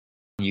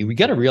We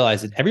got to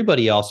realize that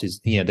everybody else is,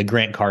 the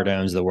Grant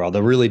Cardones of the world,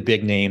 the really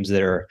big names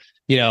that are,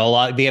 they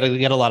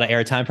get a lot of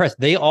airtime press.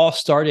 They all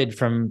started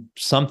from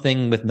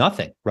something with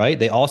nothing, right?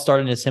 They all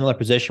started in a similar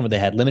position where they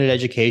had limited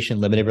education,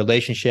 limited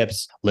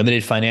relationships,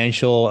 limited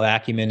financial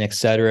acumen, et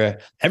cetera.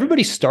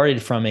 Everybody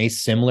started from a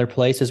similar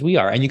place as we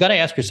are. And you got to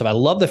ask yourself, I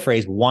love the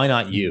phrase, why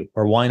not you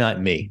or why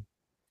not me?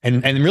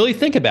 And really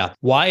think about,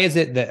 why is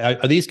it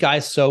that are these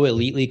guys so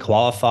elitely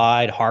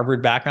qualified,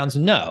 Harvard backgrounds?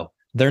 No.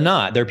 They're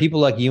not. They're people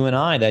like you and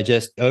I that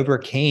just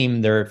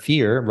overcame their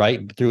fear,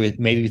 right?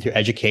 Maybe through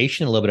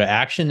education, a little bit of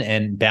action,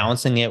 and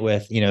balancing it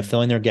with,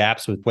 filling their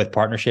gaps with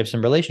partnerships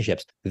and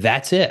relationships.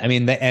 That's it. I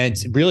mean, and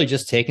it's really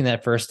just taking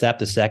that first step,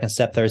 the second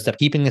step, third step,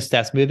 keeping the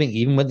steps moving,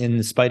 even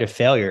in spite of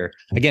failure.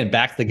 Again,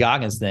 back to the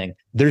Goggins thing.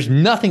 There's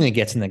nothing that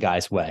gets in the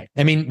guy's way.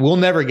 I mean, we'll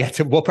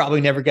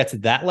probably never get to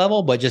that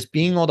level, but just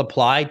being able to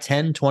apply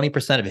 10,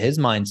 20% of his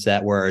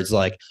mindset where it's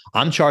like,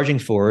 I'm charging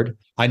forward.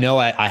 I know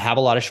I have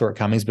a lot of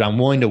shortcomings, but I'm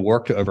willing to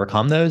work to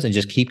overcome those and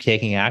just keep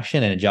taking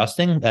action and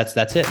adjusting.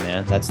 That's it,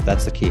 man. That's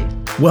the key.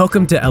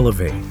 Welcome to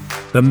Elevate,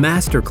 the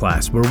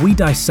masterclass where we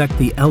dissect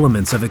the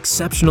elements of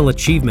exceptional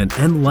achievement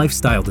and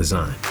lifestyle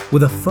design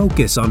with a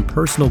focus on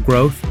personal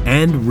growth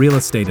and real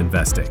estate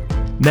investing.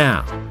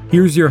 Now,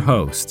 here's your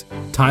host,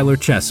 Tyler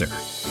Chesser.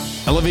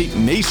 Elevate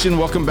Nation,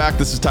 welcome back.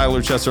 This is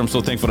Tyler Chesser. I'm so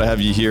thankful to have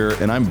you here,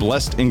 and I'm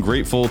blessed and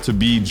grateful to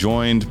be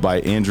joined by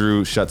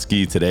Andrew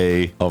Schutsky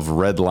today of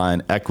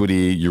Redline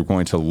Equity. You're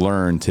going to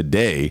learn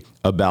today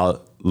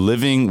about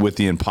living with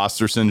the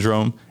imposter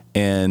syndrome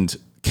and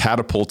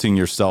catapulting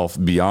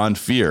yourself beyond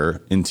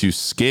fear into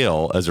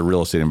scale as a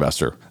real estate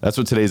investor. That's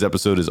what today's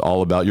episode is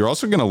all about. You're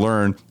also going to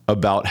learn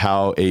about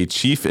how a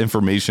chief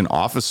information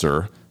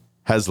officer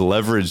has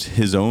leveraged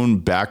his own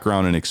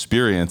background and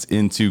experience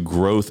into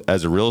growth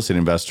as a real estate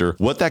investor,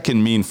 what that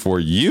can mean for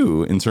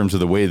you in terms of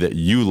the way that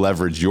you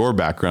leverage your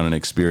background and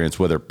experience,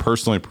 whether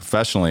personally,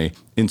 professionally,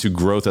 into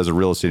growth as a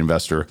real estate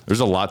investor. There's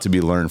a lot to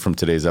be learned from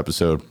today's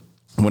episode.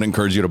 I want to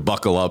encourage you to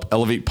buckle up.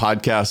 Elevate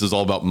Podcast is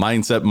all about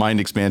mindset, mind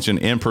expansion,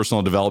 and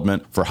personal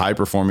development for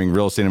high-performing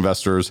real estate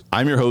investors.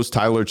 I'm your host,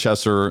 Tyler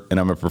Chesser, and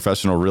I'm a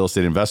professional real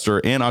estate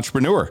investor and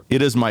entrepreneur.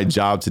 It is my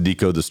job to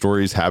decode the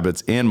stories,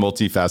 habits, and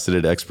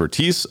multifaceted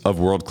expertise of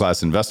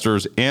world-class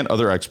investors and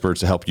other experts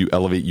to help you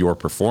elevate your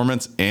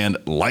performance and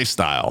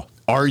lifestyle.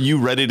 Are you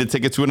ready to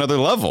take it to another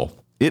level?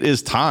 It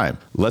is time.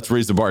 Let's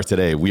raise the bar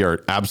today. We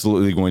are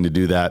absolutely going to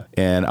do that.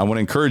 And I want to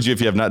encourage you,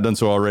 if you have not done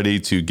so already,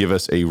 to give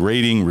us a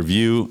rating,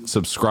 review,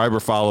 subscribe,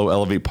 or follow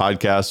Elevate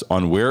Podcasts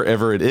on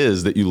wherever it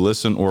is that you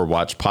listen or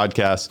watch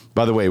podcasts.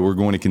 By the way, we're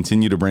going to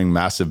continue to bring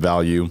massive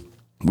value.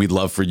 We'd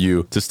love for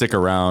you to stick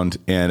around.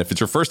 And if it's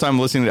your first time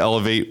listening to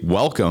Elevate,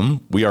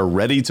 welcome. We are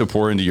ready to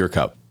pour into your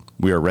cup.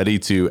 We are ready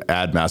to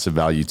add massive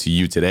value to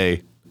you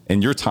today.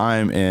 And your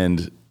time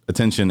and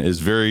attention is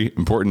very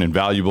important and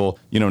valuable,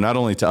 not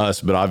only to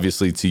us, but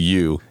obviously to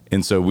you.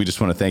 And so we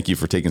just want to thank you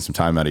for taking some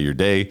time out of your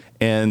day.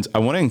 And I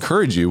want to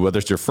encourage you, whether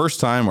it's your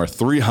first time or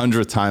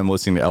 300th time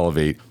listening to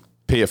Elevate,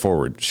 pay it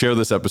forward. Share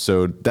this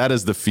episode. That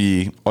is the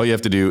fee. All you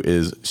have to do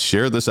is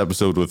share this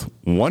episode with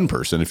one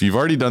person. If you've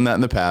already done that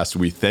in the past,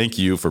 we thank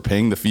you for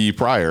paying the fee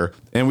prior.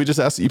 And we just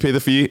ask that you pay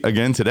the fee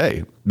again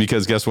today,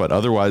 because guess what?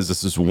 Otherwise,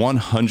 this is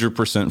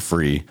 100%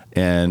 free.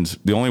 And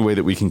the only way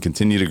that we can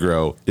continue to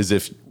grow is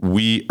if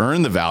we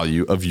earn the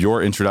value of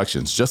your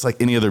introductions, just like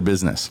any other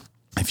business.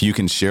 If you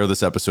can share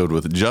this episode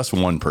with just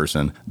one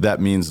person, that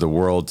means the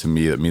world to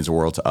me. That means the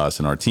world to us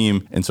and our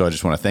team. And so I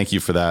just want to thank you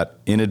for that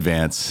in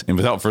advance. And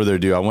without further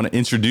ado, I want to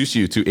introduce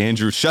you to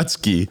Andrew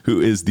Schutsky, who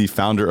is the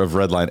founder of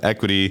Redline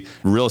Equity,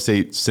 real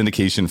estate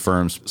syndication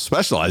firms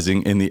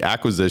specializing in the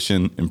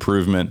acquisition,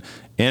 improvement,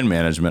 and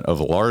management of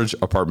large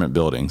apartment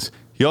buildings.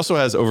 He also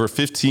has over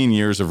 15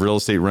 years of real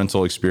estate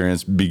rental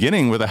experience,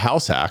 beginning with a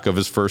house hack of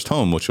his first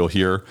home, which you'll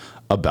hear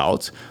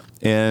about.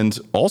 And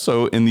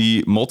also in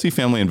the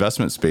multifamily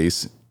investment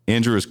space,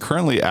 Andrew is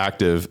currently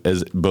active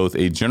as both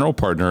a general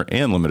partner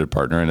and limited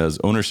partner and has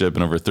ownership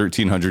in over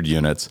 1,300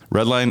 units.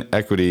 Redline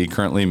Equity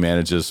currently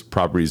manages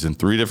properties in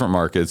 3 different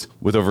markets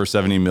with over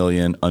 $70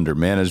 million under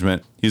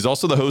management. He's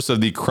also the host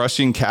of the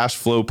Crushing Cash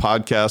Flow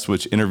podcast,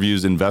 which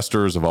interviews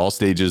investors of all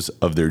stages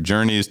of their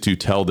journeys to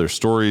tell their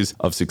stories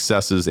of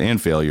successes and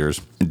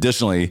failures.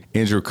 Additionally,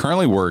 Andrew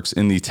currently works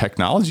in the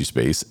technology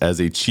space as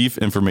a chief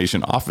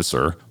information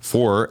officer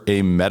for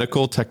a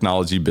medical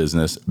technology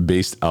business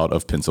based out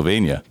of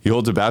Pennsylvania. He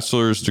holds a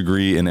bachelor's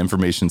degree in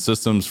information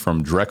systems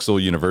from Drexel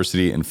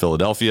University in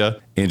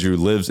Philadelphia. Andrew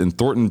lives in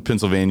Thornton,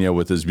 Pennsylvania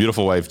with his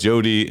beautiful wife,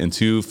 Jody, and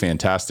 2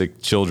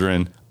 fantastic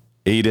children,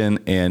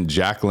 Aiden and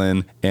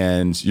Jacqueline.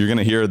 And you're going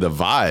to hear the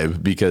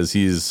vibe because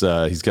he's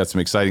got some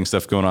exciting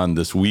stuff going on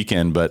this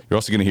weekend, but you're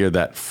also going to hear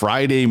that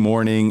Friday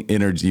morning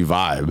energy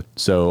vibe.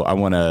 So I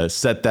want to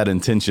set that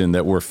intention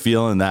that we're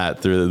feeling that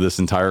through this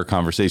entire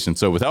conversation.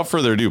 So without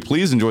further ado,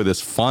 please enjoy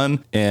this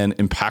fun and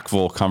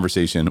impactful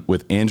conversation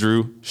with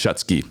Andrew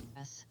Schutsky.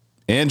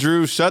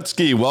 Andrew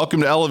Schutsky,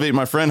 welcome to Elevate,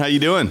 my friend. How you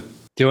doing?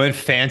 Doing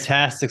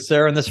fantastic,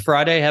 sir, on this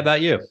Friday. How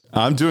about you?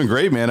 I'm doing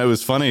great, man. It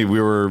was funny.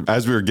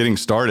 As we were getting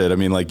started, I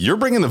mean, like, you're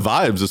bringing the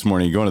vibes this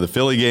morning. You're going to the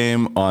Philly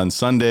game on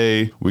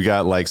Sunday. We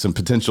got like some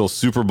potential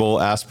Super Bowl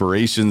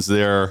aspirations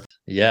there.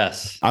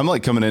 Yes. I'm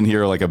like coming in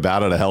here like a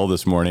bat out of hell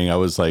this morning. I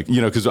was like,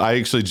 because I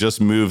actually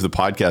just moved the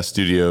podcast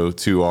studio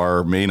to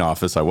our main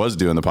office. I was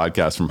doing the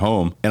podcast from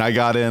home and I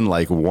got in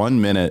like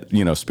 1 minute,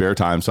 spare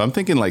time. So I'm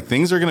thinking like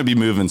things are going to be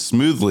moving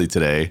smoothly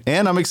today.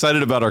 And I'm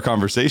excited about our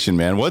conversation,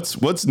 man.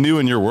 What's new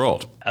in your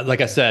world?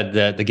 Like I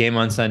said, the game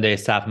on Sunday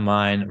is top of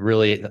mind.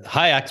 Really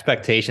high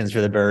expectations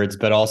for the Birds,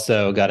 but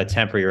also got to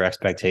temper your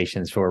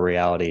expectations for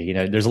reality.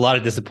 There's a lot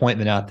of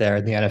disappointment out there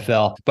in the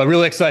NFL, but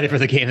really excited for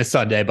the game this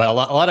Sunday. But a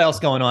lot else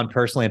going on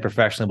personally and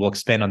professionally. We'll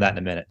expand on that in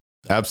a minute.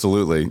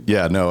 Absolutely.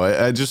 Yeah, no,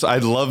 I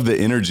love the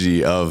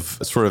energy of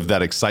sort of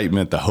that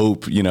excitement, the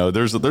hope,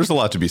 there's a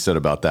lot to be said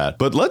about that.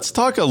 But let's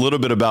talk a little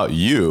bit about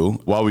you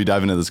while we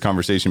dive into this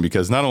conversation,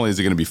 because not only is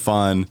it going to be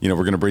fun, we're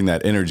going to bring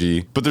that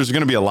energy, but there's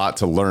going to be a lot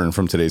to learn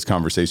from today's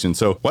conversation.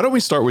 So why don't we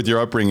start with your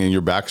upbringing,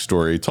 your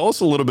backstory? Tell us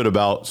a little bit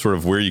about sort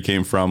of where you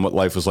came from, what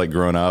life was like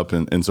growing up,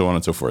 and so on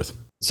and so forth.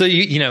 So,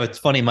 it's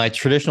funny. My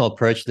traditional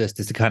approach to this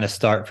is to kind of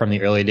start from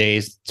the early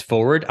days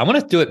forward. I want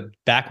to do it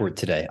backward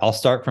today. I'll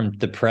start from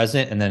the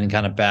present and then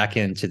kind of back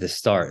into the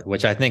start,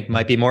 which I think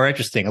might be more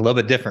interesting, a little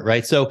bit different,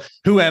 right? So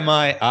who am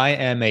I? I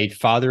am a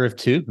father of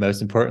two,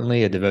 most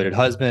importantly, a devoted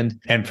husband.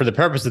 And for the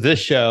purpose of this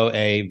show,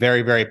 a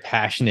very, very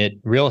passionate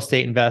real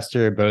estate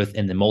investor, both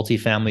in the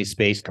multifamily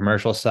space,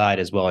 commercial side,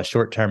 as well as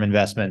short-term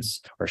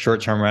investments or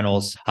short-term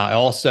rentals. I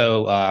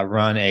also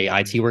run a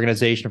IT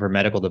organization for a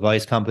medical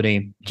device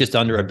company, just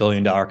under $1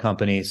 billion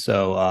company.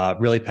 So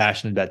really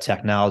passionate about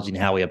technology and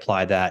how we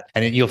apply that.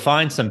 And then you'll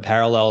find some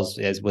parallels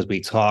as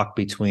we talk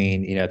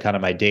between, kind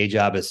of my day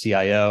job as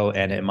CIO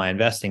and in my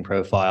investing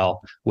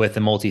profile with the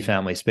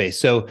multifamily space.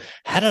 So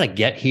how did I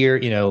get here?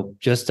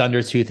 Just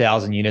under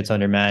 2,000 units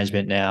under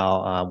management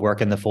now,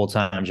 working the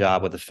full-time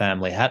job with a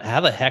family. How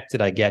the heck did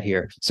I get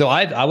here? So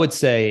I would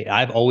say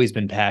I've always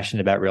been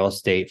passionate about real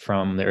estate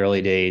from the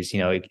early days.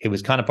 It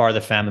was kind of part of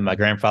the family. My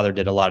grandfather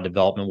did a lot of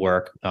development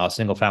work,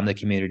 single family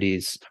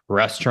communities,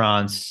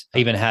 restaurants,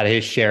 even had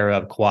his share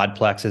of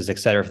quadplexes, et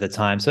cetera, for the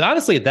time. So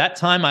honestly, at that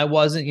time, I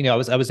wasn't, I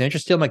was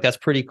interested. I'm like, that's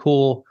pretty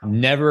cool.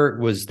 Never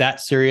was that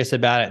serious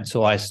about it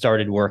until I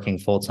started working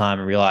full time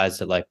and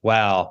realized that like,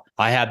 wow,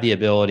 I have the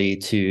ability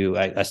to,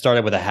 I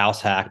started with a house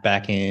hack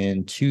back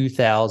in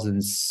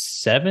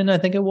 2007, I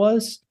think it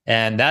was.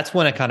 And that's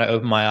when it kind of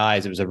opened my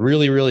eyes. It was a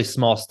really, really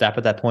small step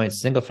at that point,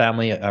 single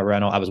family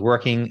rental. I was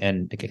working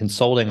and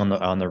consulting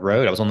on the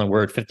road. I was on the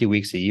road 50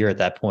 weeks a year at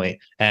that point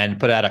and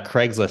put out a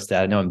Craigslist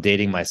ad. I know I'm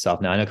dating myself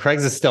now. I know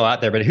Craigslist is still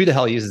out there, but who the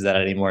hell uses that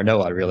anymore? No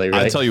one really,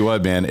 right? I tell you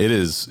what, man, it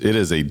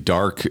is a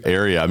dark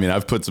area. I mean,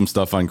 I've put some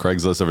stuff on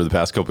Craigslist over the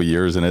past couple of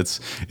years and it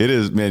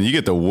is, man, you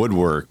get the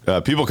woodwork,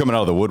 people coming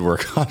out of the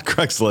woodwork on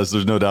Craigslist.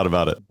 There's no doubt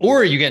about it.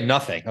 Or you get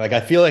nothing. Like,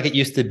 I feel like it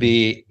used to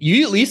be,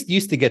 you at least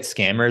used to get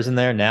scammers in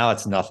there. Now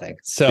it's nothing.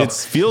 So it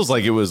feels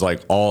like it was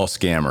like all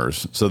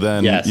scammers. So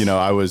then, yes.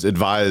 I was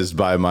advised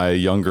by my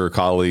younger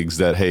colleagues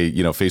that, hey,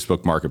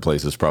 Facebook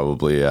Marketplace is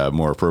probably a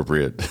more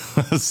appropriate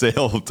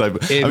sale type.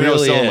 I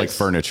was selling like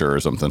furniture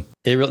or something.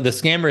 The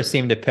scammers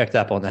seem to have picked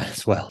up on that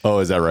as well. Oh,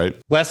 is that right?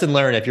 Lesson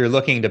learned, if you're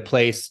looking to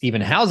place even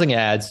housing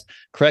ads,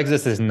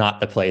 Craigslist is not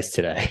the place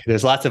today.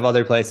 There's lots of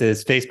other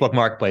places. Facebook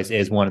Marketplace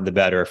is one of the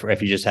better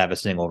if you just have a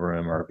single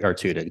room or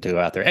two to go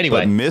out there.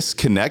 Anyway. But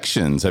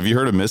misconnections. Have you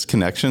heard of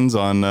misconnections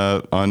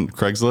on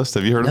Craigslist?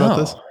 Have you heard about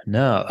this?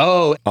 No.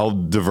 Oh, I'll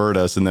divert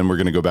us and then we're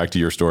going to go back to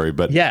your story.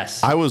 But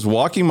yes, I was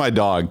walking my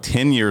dog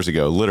 10 years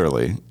ago,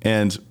 literally.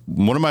 And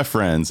one of my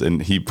friends, and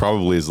he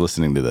probably is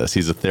listening to this,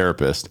 he's a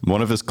therapist.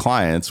 One of his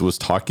clients was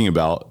talking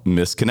about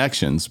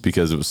misconnections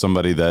because it was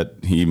somebody that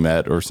he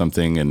met or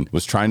something and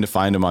was trying to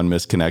find him on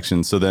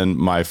misconnections. So then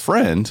my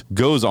friend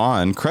goes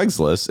on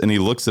Craigslist and he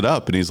looks it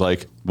up and he's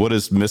like, what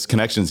is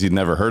misconnections? He'd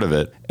never heard of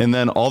it. And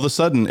then all of a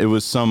sudden it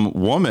was some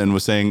woman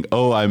was saying,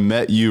 oh, I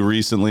met you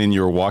recently and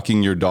you were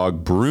walking your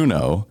dog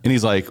Bruno. And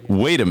he's like,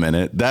 wait a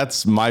minute,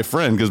 that's my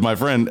friend, because my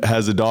friend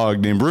has a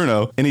dog named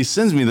Bruno. And he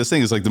sends me this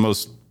thing. It's like the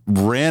most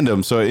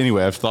random. So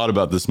anyway, I've thought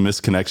about this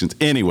misconnections.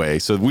 Anyway,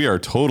 so we are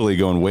totally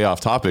going way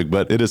off topic,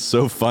 but it is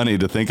so funny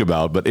to think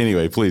about. But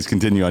anyway, please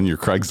continue on your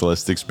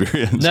Craigslist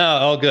experience. No,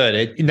 all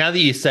good. Now that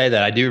you say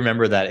that, I do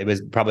remember that it was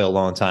probably a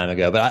long time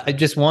ago, but I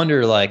just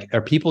wonder, like,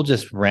 are people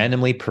just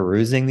randomly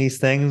perusing these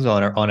things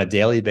on a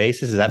daily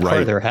basis? Is that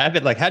part of their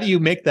habit? Like, how do you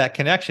make that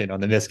connection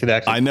on the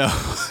misconnection? I know.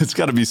 It's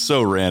got to be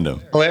so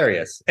random.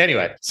 Hilarious.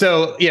 Anyway,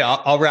 so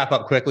I'll wrap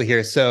up quickly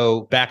here.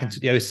 So back in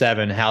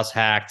 2007, house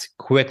hacked,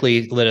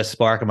 quickly lit a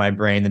spark in my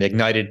brain that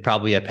ignited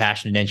probably a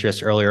passion and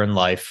interest earlier in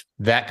life.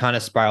 That kind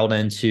of spiraled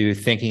into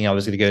thinking I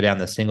was going to go down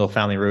the single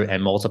family route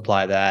and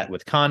multiply that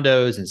with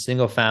condos and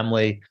single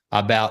family.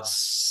 About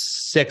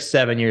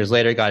 6-7 years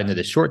later, got into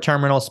the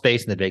short-term rental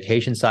space and the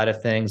vacation side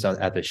of things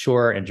at the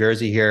shore in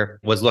Jersey here,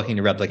 was looking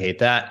to replicate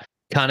that.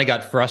 kind of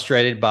got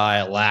frustrated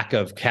by lack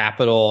of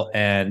capital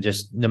and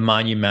just the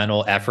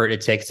monumental effort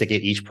it takes to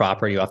get each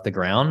property off the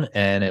ground.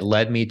 And it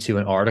led me to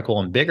an article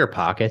in Bigger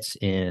Pockets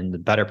in the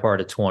better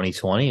part of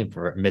 2020,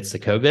 amidst the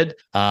COVID,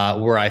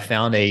 where I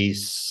found a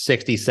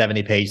 60,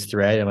 70 page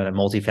thread of a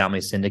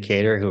multifamily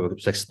syndicator who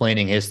was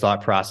explaining his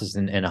thought process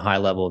in a high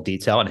level of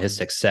detail and his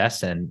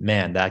success. And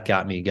man, that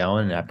got me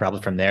going. And I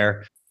probably from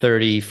there,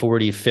 30,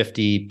 40,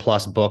 50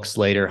 plus books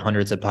later,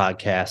 hundreds of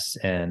podcasts.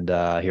 And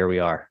here we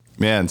are.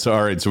 Man, so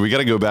all right, so we got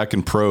to go back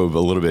and probe a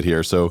little bit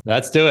here. So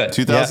let's do it.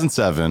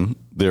 2007,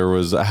 there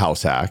was a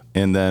house hack.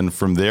 And then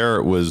from there,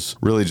 it was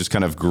really just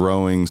kind of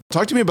growing.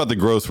 Talk to me about the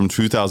growth from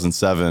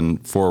 2007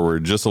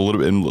 forward, just a little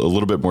bit in a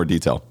little bit more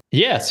detail.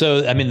 Yeah.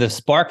 So, I mean, the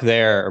spark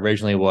there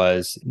originally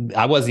was,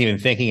 I wasn't even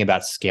thinking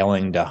about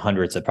scaling to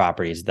hundreds of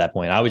properties at that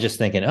point. I was just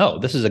thinking, oh,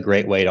 this is a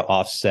great way to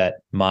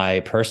offset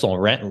my personal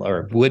rent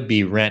or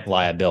would-be rent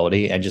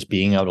liability and just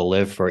being able to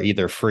live for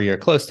either free or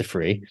close to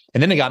free.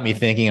 And then it got me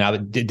thinking, and I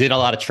did a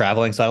lot of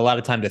traveling. So I had a lot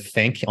of time to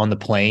think on the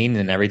plane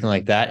and everything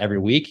like that every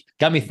week.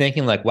 Got me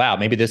thinking like, wow,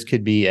 maybe this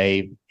could be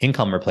a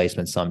income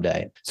replacement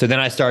someday. So then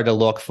I started to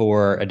look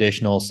for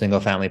additional single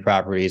family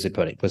properties.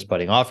 Was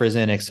putting offers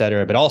in, et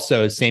cetera, but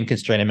also same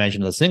constraint I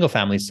mentioned on the single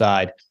family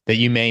side that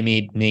you may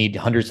need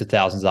hundreds of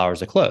thousands of dollars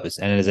to close.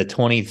 And as a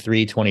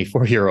 23,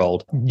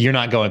 24-year-old, you're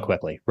not going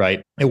quickly,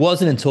 right? It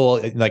wasn't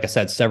until, like I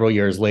said, several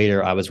years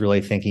later, I was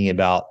really thinking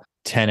about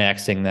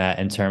 10xing that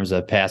in terms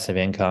of passive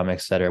income, et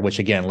cetera, which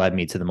again led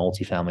me to the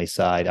multifamily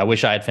side. I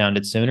wish I had found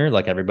it sooner,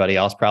 like everybody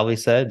else probably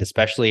said,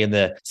 especially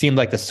seemed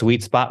like the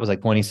sweet spot was like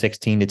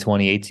 2016 to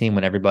 2018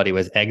 when everybody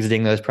was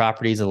exiting those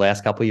properties the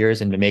last couple of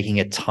years and making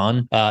a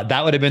ton.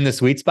 That would have been the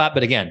sweet spot.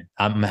 But again,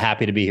 I'm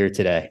happy to be here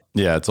today.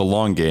 Yeah, it's a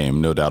long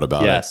game, no doubt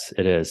about it. Yes,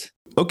 it is.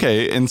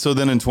 Okay. And so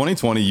then in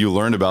 2020, you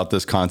learned about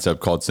this concept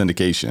called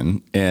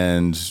syndication.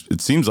 And it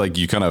seems like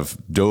you kind of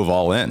dove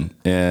all in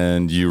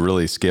and you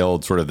really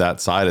scaled sort of that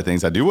side of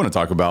things. I do want to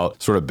talk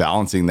about sort of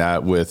balancing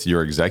that with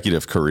your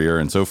executive career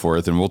and so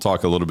forth. And we'll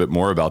talk a little bit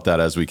more about that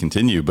as we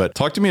continue. But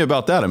talk to me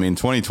about that. I mean,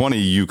 2020,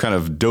 you kind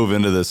of dove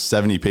into this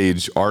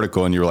 70-page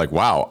article and you were like,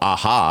 wow,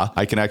 aha,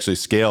 I can actually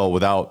scale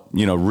without,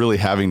 really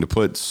having to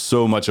put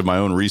so much of my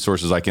own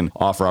resources. I can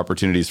offer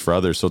opportunities for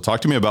others. So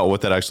talk to me about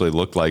what that actually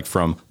looked like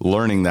from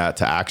learning that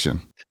to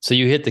action. So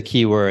you hit the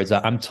key words.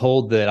 I'm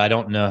told that I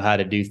don't know how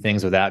to do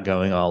things without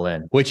going all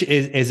in, which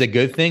is a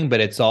good thing, but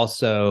it's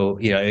also,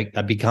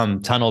 I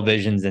become tunnel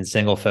visions and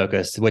single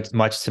focused, which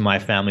much to my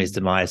family's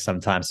demise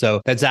sometimes.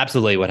 So that's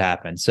absolutely what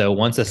happened. So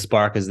once a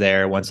spark is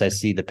there, once I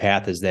see the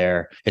path is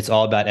there, it's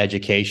all about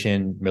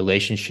education,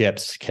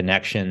 relationships,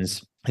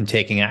 connections, and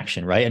taking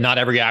action, right? And not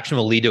every action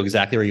will lead to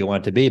exactly where you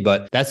want it to be,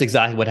 but that's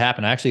exactly what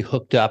happened. I actually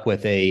hooked up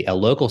with a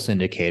local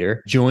syndicator,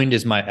 joined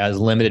as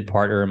limited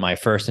partner in my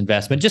first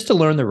investment just to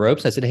learn the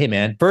ropes. I said, hey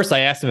man, first I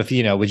asked him if,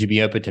 would you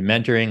be open to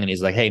mentoring? And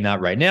he's like, hey, not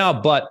right now,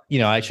 but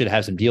I should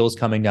have some deals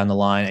coming down the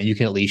line and you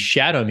can at least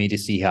shadow me to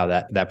see how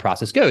that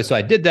process goes. So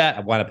I did that.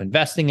 I wound up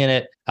investing in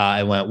it.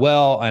 It went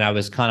well. And I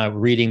was kind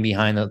of reading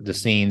behind the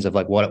scenes of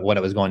like what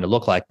it was going to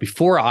look like.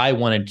 Before I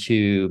wanted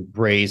to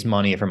raise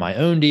money for my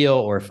own deal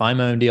or find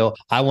my own deal,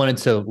 I wanted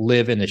to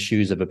live in the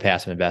shoes of a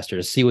passive investor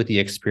to see what the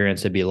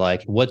experience would be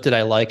like. What did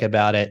I like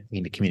about it?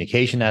 The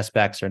communication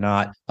aspects or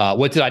not?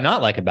 What did I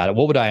not like about it?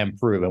 What would I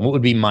improve? And what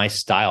would be my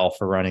style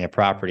for running a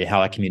property? How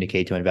I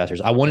communicate to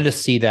investors? I wanted to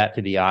see that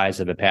through the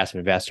eyes of a passive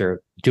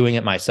investor, doing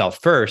it myself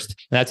first.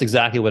 And that's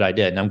exactly what I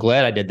did. And I'm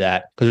glad I did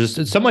that because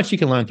there's so much you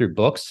can learn through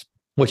books,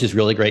 which is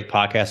really great.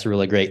 Podcasts are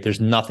really great.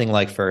 There's nothing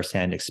like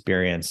firsthand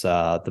experience,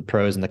 the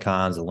pros and the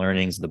cons, the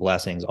learnings, the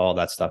blessings, all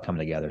that stuff coming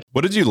together.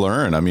 What did you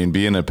learn? I mean,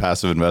 being a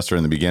passive investor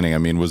in the beginning, I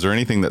mean, was there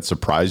anything that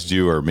surprised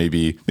you or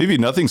maybe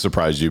nothing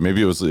surprised you?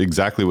 Maybe it was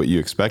exactly what you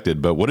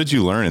expected, but what did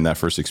you learn in that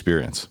first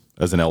experience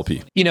as an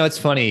LP? It's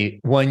funny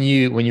when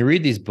you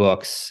read these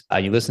books,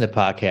 you listen to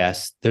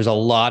podcasts, there's a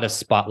lot of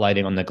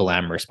spotlighting on the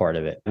glamorous part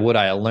of it. What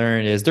I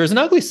learned is there's an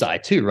ugly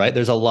side too, right?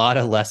 There's a lot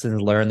of lessons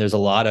learned. There's a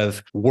lot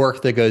of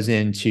work that goes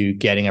into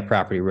getting a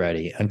property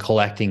ready and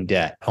collecting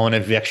debt, on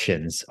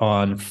evictions,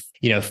 on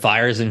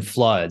fires and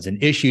floods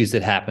and issues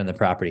that happen in the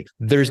property.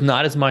 There's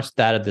not as much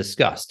that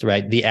discussed,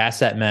 right? The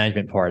asset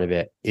management part of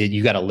it,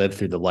 you got to live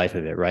through the life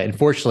of it, right?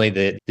 Unfortunately,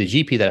 the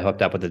GP that I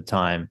hooked up with at the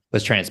time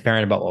was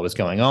transparent about what was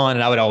going on.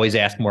 And I would always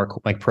ask more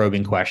like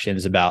probing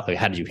questions about like,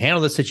 how did you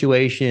handle the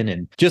situation?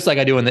 And just like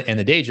I do in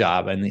the day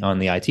job and on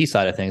the IT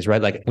side of things,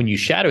 right? Like when you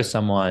shadow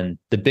someone,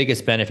 the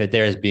biggest benefit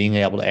there is being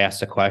able to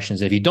ask the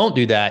questions. If you don't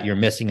do that, you're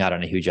missing out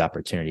on a huge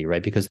opportunity,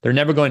 right? Because they're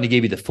never going to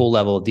give you the full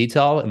level of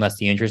detail unless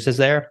the interest is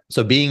there.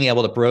 So being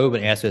able to probe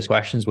and ask those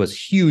questions was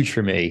huge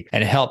for me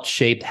and it helped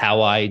shape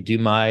how I do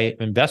my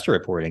investor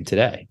reporting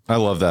today. I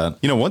love that.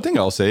 One thing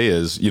I'll say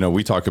is,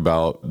 we talk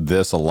about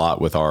this a lot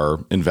with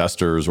our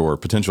investors or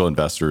potential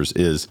investors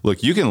is,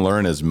 look, you can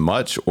learn as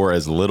much or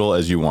as little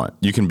as you want.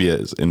 You can be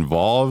as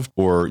involved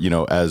or,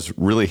 as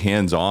really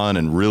hands-on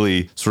and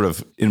really sort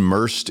of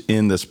immersed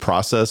in this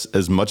process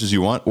as much as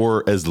you want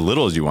or as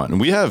little as you want. And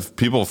we have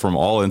people from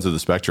all ends of the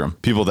spectrum,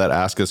 people that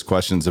ask us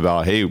questions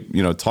about, hey,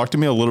 talk to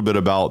me a little bit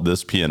about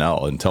this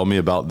P&L and tell tell me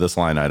about this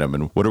line item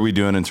and what are we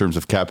doing in terms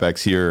of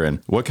CapEx here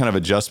and what kind of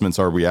adjustments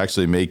are we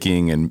actually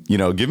making? And,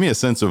 give me a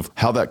sense of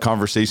how that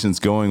conversation's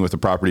going with the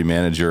property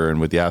manager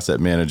and with the asset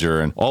manager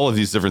and all of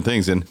these different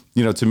things. And,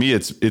 to me,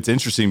 it's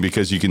interesting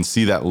because you can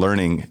see that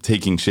learning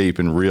taking shape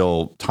in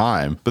real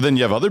time. But then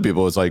you have other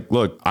people, it's like,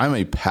 look, I'm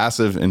a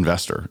passive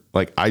investor.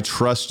 Like, I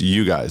trust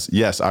you guys.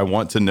 Yes, I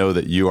want to know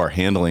that you are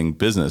handling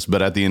business,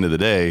 but at the end of the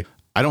day,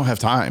 I don't have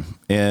time.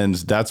 And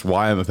that's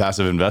why I'm a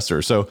passive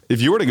investor. So if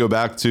you were to go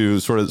back to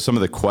sort of some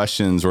of the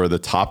questions or the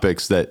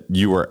topics that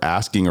you were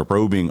asking or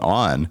probing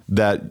on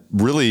that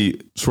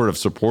really sort of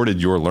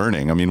supported your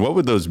learning, I mean, what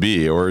would those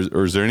be? Or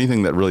is there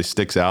anything that really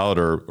sticks out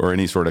or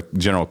any sort of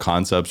general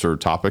concepts or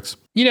topics?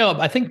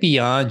 I think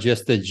beyond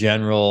just the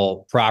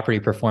general property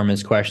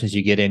performance questions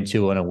you get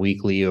into on a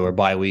weekly or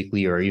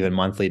biweekly or even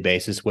monthly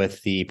basis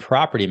with the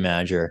property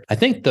manager, I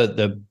think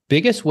the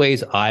biggest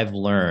ways I've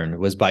learned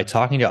was by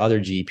talking to other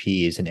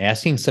GPs and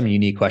asking some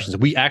unique questions.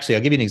 I'll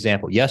give you an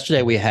example.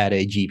 Yesterday, we had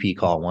a GP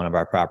call at one of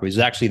our properties. It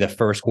was actually the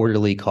first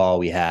quarterly call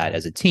we had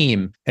as a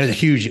team. It was a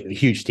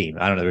huge team.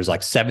 I don't know. There was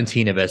like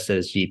 17 of us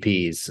as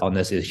GPs on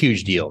this. It was a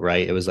huge deal,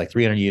 right? It was like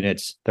 300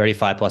 units,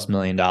 $35+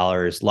 million,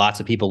 lots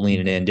of people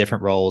leaning in,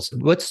 different roles.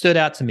 What stood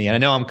out to me, and I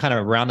know I'm kind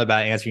of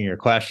roundabout answering your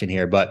question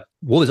here, but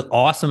what was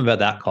awesome about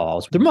that call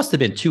is there must have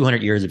been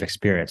 200 years of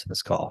experience in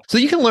this call. So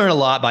you can learn a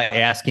lot by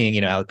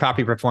asking,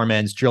 property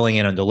performance, drilling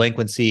in on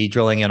delinquency,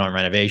 drilling in on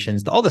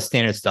renovations, all the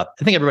standard stuff.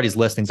 I think everybody's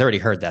listening's already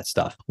heard that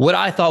stuff. What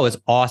I thought was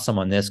awesome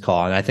on this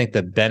call, and I think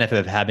the benefit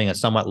of having a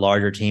somewhat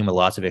larger team with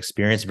lots of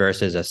experience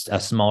versus a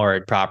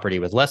smaller property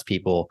with less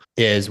people,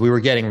 is we were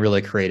getting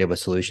really creative with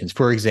solutions.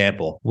 For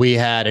example, we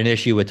had an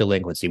issue with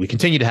delinquency. We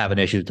continue to have an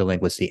issue with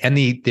delinquency. And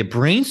the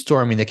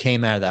brainstorming that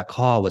came out of that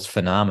call was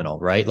phenomenal,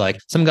 right? Like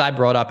some guy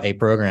brought up a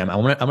program.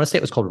 I'm gonna say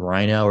it was called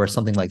Rhino or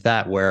something like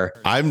that, where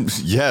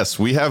yes,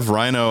 we have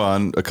Rhino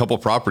on a couple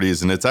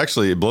properties and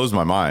it blows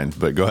my mind,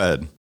 but go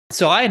ahead.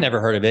 So I had never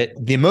heard of it.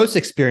 The most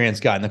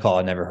experienced guy in the call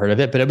had never heard of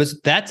it, but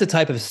that's the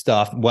type of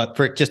stuff.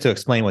 Just to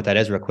explain what that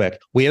is real quick,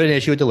 we have an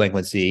issue with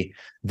delinquency.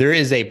 There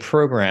is a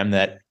program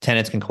that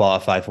tenants can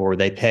qualify for where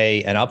they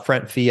pay an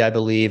upfront fee, I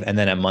believe, and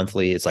then a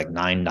monthly, it's like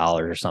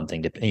 $9 or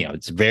something.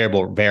 It's a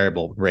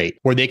variable rate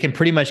where they can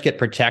pretty much get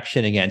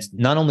protection against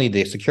not only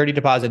the security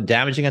deposit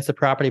damage against the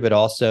property, but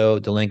also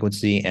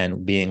delinquency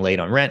and being late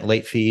on rent,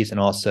 late fees, and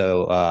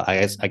also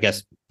I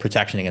guess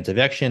protection against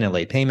eviction and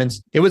late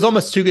payments. It was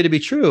almost too good to be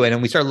true. And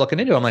then we started looking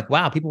into it. I'm like,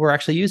 wow, people were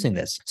actually using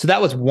this. So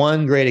that was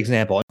one great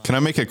example. Can I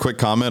make a quick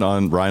comment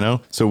on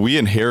Rhino? So we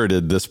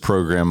inherited this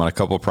program on a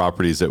couple of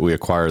properties that we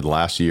acquired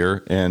last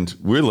year. And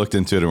we looked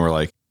into it and we're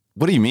like,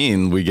 what do you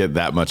mean we get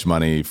that much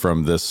money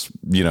from this,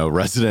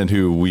 resident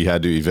who we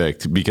had to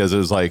evict? Because it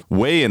was like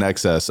way in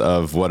excess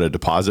of what a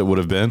deposit would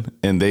have been.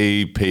 And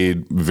they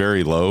paid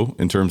very low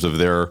in terms of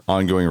their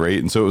ongoing rate.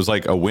 And so it was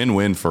like a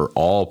win-win for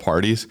all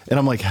parties. And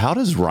I'm like, how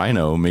does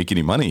Rhino make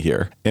any money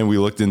here? And we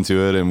looked into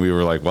it and we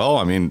were like, well,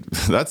 I mean,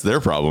 that's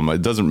their problem.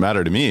 It doesn't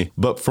matter to me.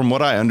 But from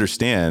what I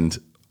understand,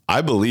 I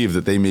believe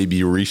that they may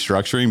be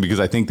restructuring because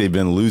I think they've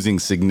been losing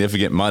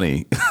significant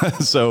money.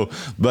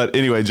 But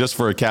anyway, just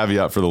for a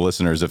caveat for the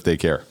listeners, if they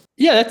care.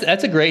 Yeah,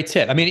 that's a great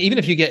tip. I mean, even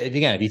if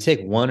you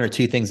take one or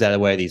two things out of the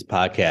way of these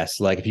podcasts,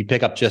 like if you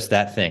pick up just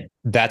that thing,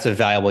 that's a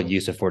valuable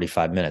use of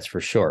 45 minutes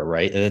for sure,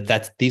 right?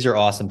 These are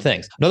awesome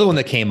things. Another one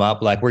that came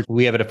up, like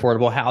we have an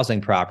affordable housing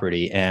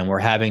property and we're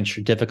having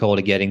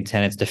difficulty getting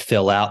tenants to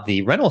fill out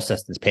the rental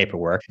assistance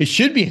paperwork. It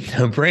should be a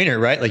no-brainer,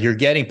 right? Like you're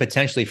getting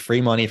potentially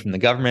free money from the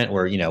government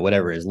or,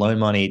 whatever it is, loan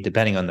money,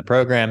 depending on the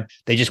program.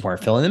 They just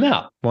weren't filling them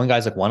out. One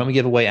guy's like, why don't we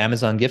give away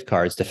Amazon gift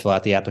cards to fill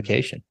out the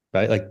application?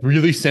 Right? Like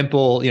really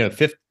simple, even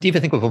I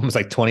think with almost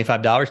like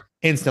 $25,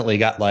 instantly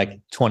got like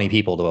 20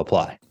 people to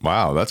apply.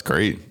 Wow, that's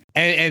great.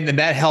 And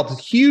that helped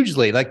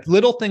hugely. Like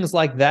little things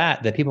like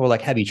that people were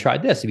like, have you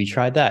tried this? Have you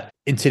tried that?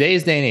 In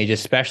today's day and age,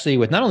 especially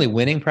with not only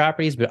winning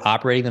properties, but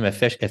operating them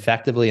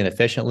effectively and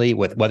efficiently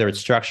with whether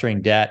it's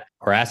structuring debt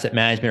or asset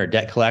management or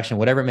debt collection,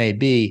 whatever it may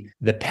be,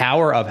 the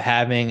power of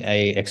having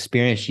a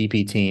experienced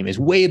GP team is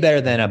way better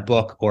than a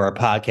book or a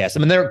podcast. I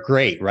mean, they're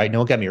great, right?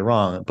 Don't get me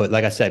wrong. But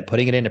like I said,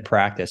 putting it into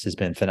practice has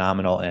been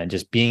phenomenal and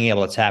just being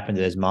able to tap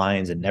into those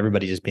minds and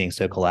everybody just being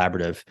so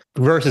collaborative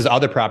versus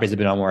other properties have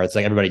been on where it's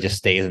like everybody just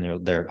stays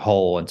in their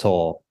hole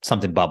until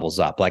something bubbles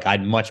up. Like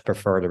I'd much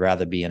prefer to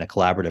rather be in a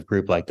collaborative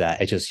group like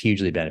that. It's just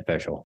hugely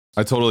beneficial.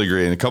 I totally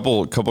agree. And a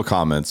couple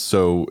comments.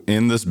 So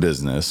in this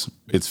business,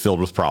 it's filled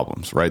with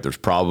problems, right? There's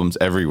problems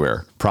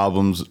everywhere.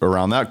 Problems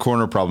around that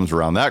corner, problems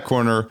around that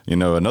corner.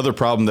 Another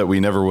problem that we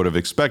never would have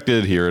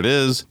expected. Here it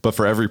is. But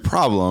for every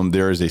problem,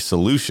 there is a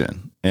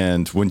solution.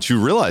 And once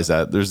you realize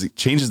that, it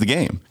changes the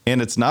game.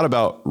 And it's not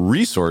about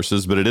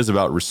resources, but it is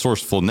about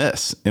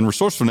resourcefulness. And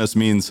resourcefulness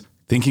means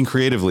thinking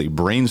creatively,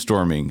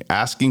 brainstorming,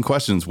 asking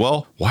questions.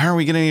 Well, why aren't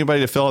we getting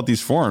anybody to fill out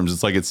these forms?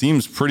 It's like, it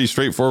seems pretty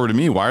straightforward to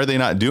me. Why are they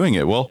not doing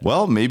it?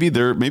 Well, maybe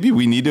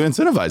we need to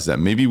incentivize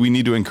them. Maybe we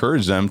need to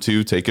encourage them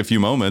to take a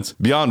few moments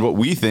beyond what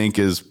we think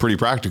is pretty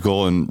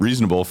practical and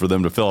reasonable for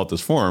them to fill out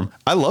this form.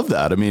 I love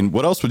that. I mean,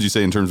 what else would you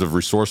say in terms of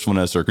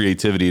resourcefulness or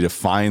creativity to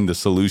find the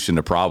solution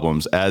to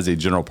problems as a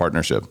general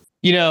partnership?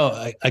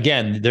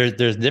 Again,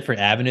 there's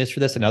different avenues for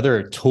this.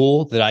 Another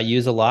tool that I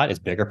use a lot is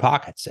Bigger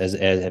Pockets. As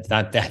if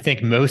not, I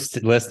think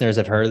most listeners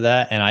have heard of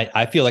that. And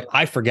I feel like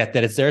I forget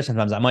that it's there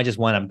sometimes. I might just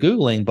wind up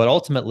Googling, but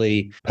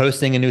ultimately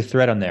posting a new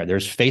thread on there.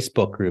 There's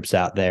Facebook groups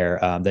out there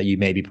that you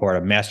may be part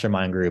of,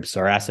 mastermind groups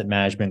or asset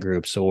management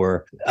groups,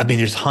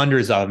 there's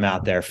hundreds of them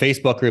out there.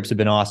 Facebook groups have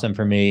been awesome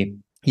for me.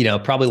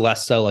 Probably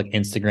less so like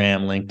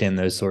Instagram, LinkedIn,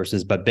 those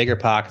sources, but Bigger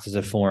Pockets is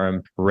a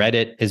forum.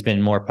 Reddit has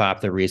been more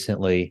popular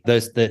recently.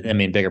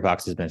 Bigger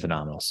Pockets has been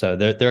phenomenal. So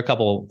there are a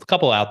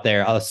couple out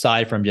there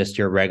aside from just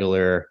your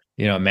regular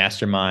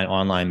mastermind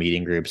online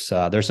meeting groups.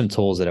 There's some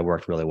tools that have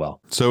worked really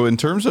well. So in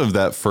terms of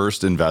that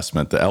first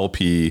investment,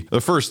 the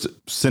first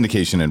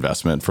syndication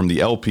investment from the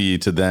LP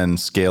to then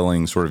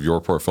scaling sort of your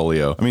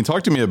portfolio,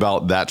 talk to me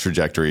about that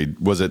trajectory.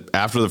 Was it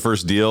after the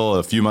first deal,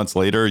 a few months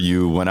later,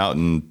 you went out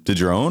and did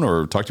your own,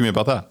 or talk to me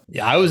about that?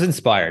 Yeah, I was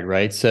inspired,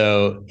 right?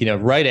 So,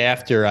 right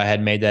after I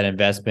had made that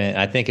investment,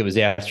 I think it was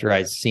after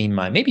I'd seen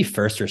my maybe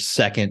first or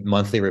second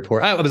monthly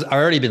report. I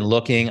already been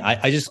looking.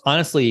 I just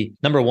honestly,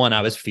 number one,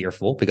 I was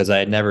fearful because I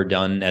had never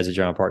done as a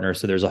general partner.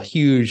 So there's a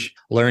huge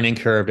learning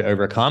curve to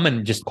overcome,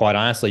 and just quite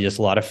honestly, just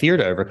a lot of fear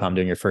to overcome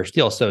doing your first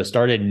deal. So I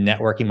started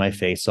networking my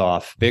face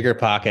off. Bigger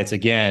Pockets,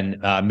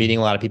 again, meeting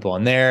a lot of people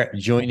on there,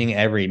 joining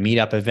every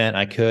meetup event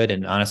I could.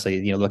 And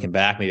honestly, looking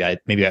back,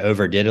 maybe I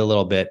overdid it a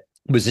little bit.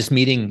 Was just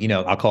meeting,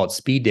 I'll call it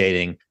speed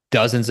dating,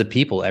 dozens of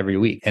people every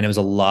week. And it was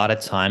a lot of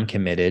time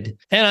committed.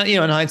 And,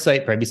 in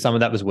hindsight, maybe some of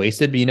that was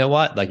wasted, but you know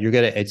what? Like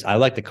I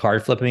like the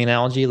card flipping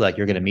analogy. Like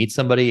you're going to meet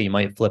somebody, you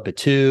might flip a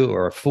 2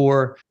 or a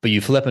 4, but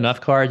you flip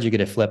enough cards, you're going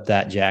to flip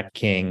that Jack,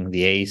 King,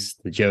 the Ace,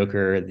 the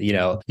Joker,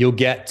 you'll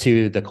get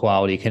to the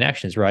quality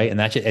connections, right?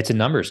 And it's a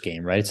numbers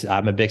game, right?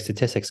 I'm a big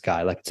statistics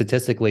guy. Like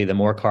statistically, the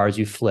more cards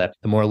you flip,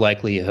 the more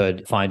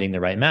likelihood finding the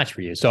right match for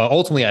you. So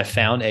ultimately I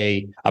found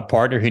a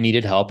partner who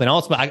needed help. And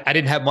ultimately I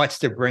didn't have much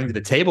to bring to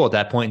the table at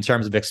that point in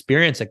terms of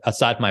experience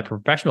aside from my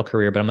professional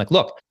career, but I'm like,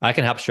 look, I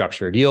can help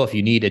structure a deal. If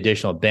you need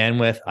additional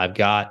bandwidth, I've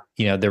got,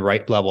 the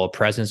right level of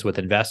presence with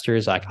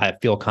investors. I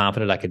feel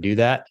confident I could do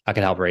that. I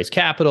could help raise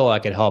capital. I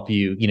could help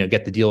you,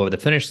 get the deal over the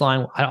finish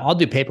line. I'll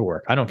do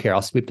paperwork. I don't care.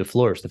 I'll sweep the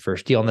floors the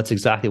first deal. And that's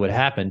exactly what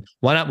happened.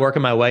 Why not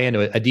working my way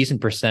into a decent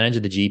percentage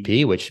of the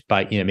GP, which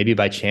maybe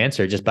by chance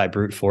or just by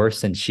brute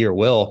force and sheer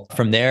will.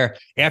 From there,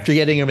 after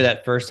getting over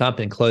that first hump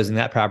and closing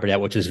that property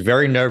out, which was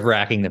very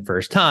nerve-wracking the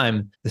first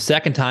time, the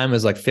second time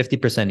was like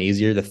 50%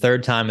 easier. The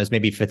third time is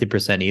maybe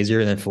 50% easier,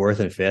 and then fourth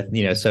and fifth,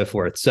 so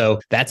forth. So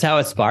that's how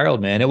it spiraled,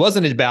 man. It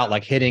wasn't about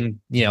like hitting,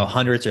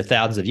 hundreds or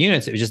thousands of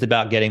units. It was just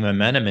about getting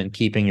momentum and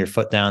keeping your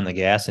foot down the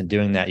gas and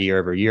doing that year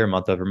over year,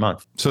 month over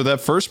month. So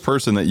that first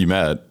person that you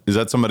met, is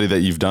that somebody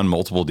that you've done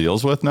multiple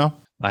deals with now?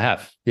 I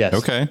have. Yes.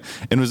 Okay.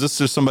 And was this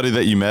just somebody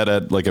that you met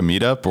at like a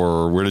meetup,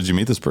 or where did you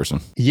meet this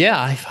person? Yeah.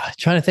 I'm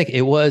trying to think.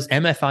 It was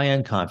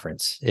MFIN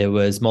conference. It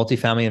was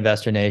Multifamily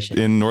Investor Nation.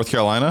 In North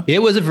Carolina?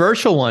 It was a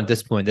virtual one at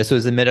this point. This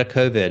was the mid of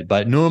COVID,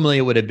 but normally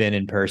it would have been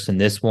in person.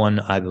 This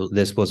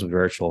was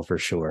virtual for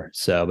sure.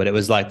 So, but it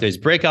was like there's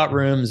breakout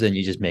rooms and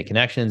you just make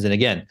connections. And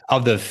again,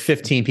 of the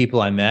 15 people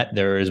I met,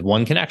 there is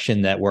one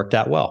connection that worked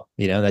out well.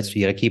 You got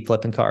to keep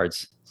flipping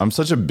cards. I'm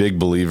such a big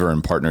believer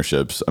in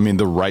partnerships.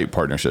 The right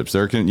partnerships.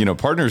 There can,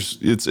 partners,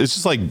 it's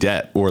just like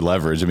debt or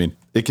leverage.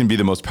 It can be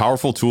the most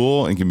powerful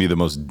tool and can be the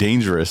most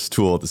dangerous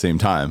tool at the same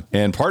time.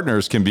 And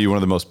partners can be one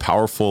of the most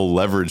powerful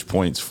leverage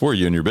points for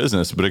you in your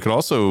business, but it can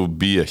also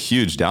be a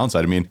huge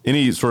downside.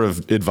 Any sort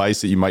of advice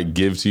that you might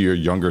give to your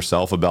younger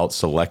self about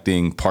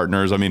selecting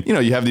partners?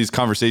 You have these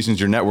conversations,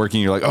 you're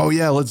networking, you're like, oh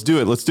yeah, let's do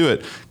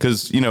it.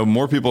 Because,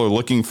 more people are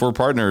looking for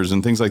partners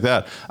and things like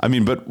that.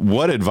 But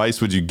what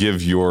advice would you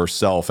give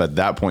yourself at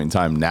that point in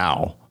time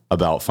now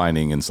about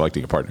finding and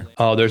selecting a partner?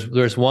 Oh,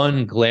 there's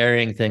one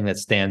glaring thing that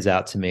stands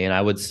out to me. And I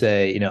would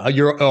say,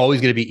 you're always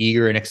going to be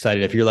eager and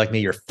excited. If you're like me,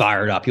 you're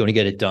fired up, you want to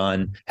get it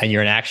done, and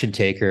you're an action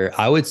taker.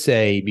 I would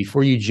say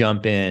before you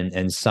jump in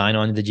and sign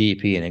on to the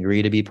GP and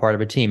agree to be part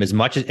of a team, as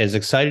much as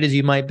excited as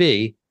you might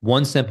be,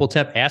 one simple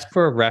tip, ask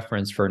for a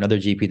reference for another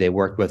GP they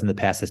worked with in the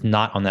past that's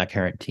not on that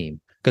current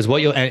team. Because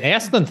and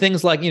ask them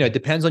things like, it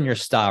depends on your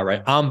style,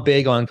 right? I'm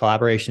big on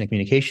collaboration and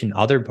communication.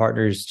 Other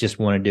partners just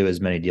want to do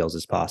as many deals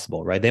as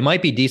possible, right? They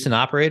might be decent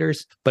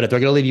operators, but if they're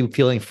going to leave you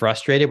feeling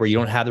frustrated where you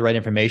don't have the right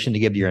information to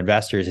give to your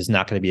investors, it's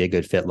not going to be a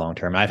good fit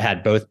long-term. I've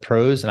had both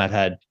pros, and I've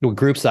had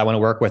groups that I want to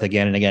work with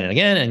again and again and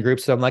again, and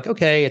groups that I'm like,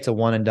 okay, it's a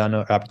one and done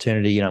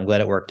opportunity. I'm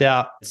glad it worked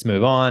out. Let's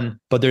move on.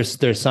 But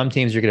there's some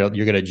teams you're going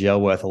to gel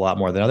with a lot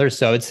more than others.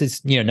 So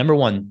it's number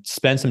one,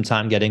 spend some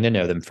time getting to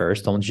know them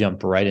first. Don't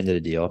jump right into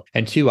the deal.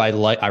 And two, I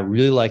like I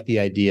really like the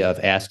idea of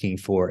asking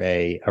for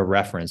a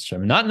reference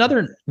from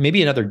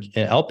maybe another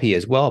LP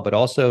as well, but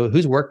also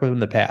who's worked with them in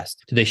the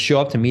past. Do they show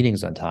up to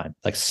meetings on time?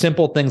 Like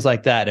simple things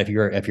like that. If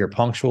you're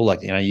punctual,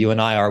 like you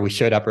and I are, we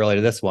showed up early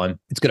to this one,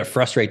 it's going to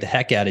frustrate the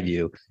heck out of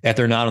you if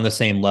they're not on the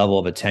same level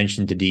of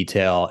attention to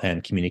detail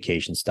and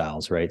communication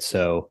styles, right?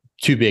 So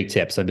two big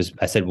tips.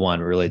 I said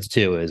one, really it's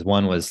two.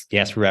 One was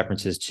ask for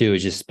references. Two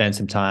is just spend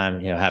some time,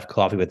 have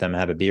coffee with them,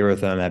 have a beer with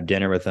them, have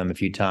dinner with them a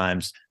few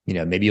times.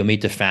 Maybe you'll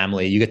meet the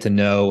family. You get to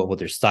know what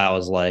their style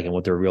is like and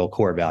what their real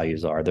core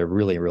values are. They're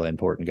really, really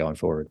important going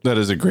forward. That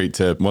is a great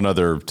tip. One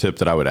other tip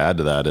that I would add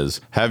to that is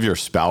have your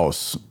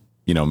spouse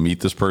meet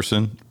this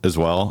person as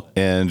well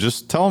and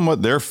just tell them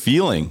what they're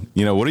feeling.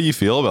 What do you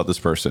feel about this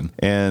person?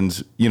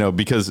 And,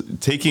 because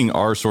taking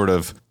our sort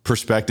of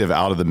perspective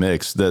out of the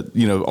mix that,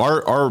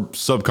 our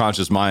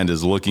subconscious mind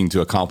is looking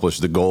to accomplish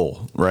the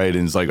goal, right?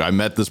 And it's like, I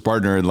met this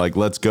partner and like,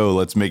 let's go,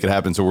 let's make it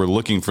happen. So we're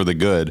looking for the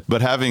good,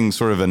 but having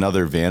sort of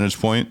another vantage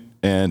point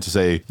and to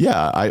say,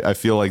 yeah, I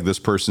feel like this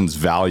person's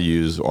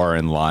values are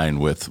in line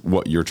with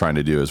what you're trying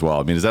to do as well.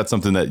 I mean, is that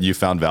something that you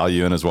found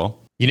value in as well?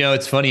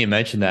 It's funny you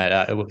mentioned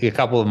that. A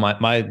couple of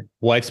my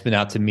wife's been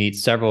out to meet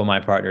several of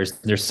my partners.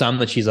 There's some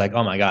that she's like,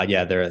 oh my God,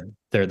 yeah,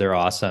 they're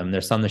awesome.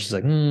 There's some that she's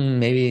like,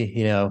 maybe,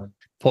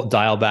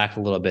 dial back a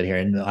little bit here.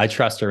 And I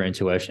trust her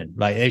intuition.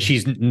 Like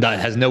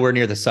has nowhere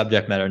near the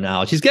subject matter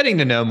now. She's getting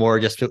to know more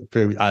just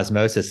through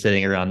osmosis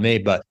sitting around me,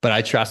 but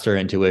I trust her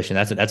intuition.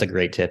 That's a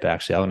great tip,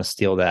 actually. I want to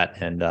steal that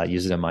and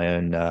use it in my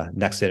own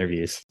next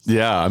interviews.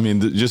 Yeah. I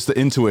mean, just the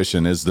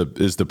intuition is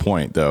the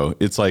point though.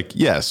 It's like,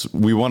 yes,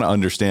 we want to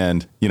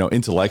understand,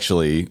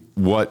 intellectually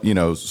what,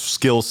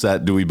 skill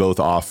set do we both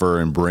offer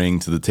and bring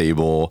to the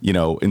table,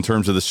 in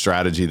terms of the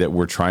strategy that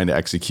we're trying to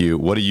execute.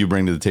 What do you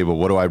bring to the table?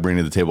 What do I bring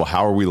to the table?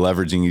 How are we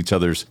leveraging each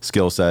other's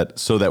skill set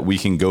so that we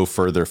can go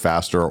further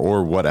faster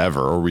or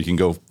whatever, or we can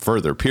go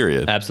further,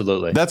 period.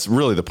 Absolutely. That's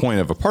really the point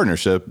of a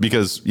partnership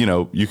because,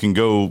 you can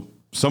go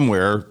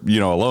somewhere,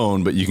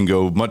 alone, but you can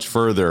go much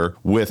further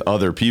with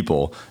other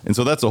people. And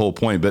so that's the whole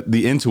point. But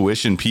the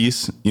intuition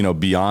piece,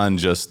 beyond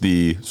just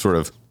the sort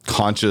of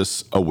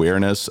conscious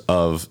awareness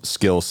of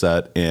skill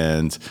set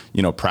and,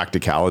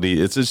 practicality,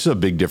 it's just a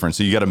big difference.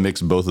 So you got to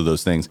mix both of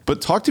those things.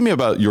 But talk to me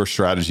about your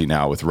strategy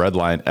now with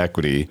Redline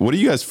Equity. What are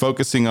you guys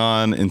focusing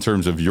on in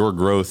terms of your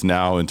growth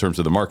now, in terms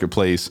of the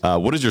marketplace?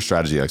 What does your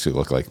strategy actually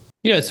look like?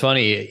 It's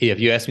funny. If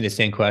you asked me the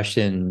same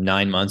question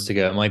 9 months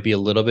ago, it might be a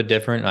little bit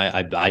different.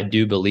 I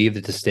do believe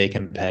that to stay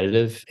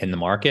competitive in the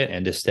market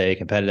and to stay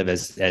competitive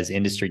as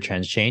industry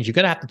trends change, you're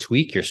going to have to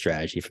tweak your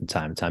strategy from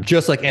time to time,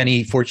 just like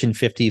any Fortune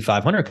 50,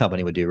 500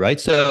 company would do, right?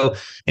 So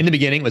in the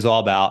beginning, it was all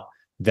about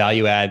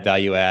value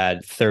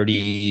add,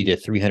 30 to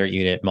 300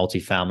 unit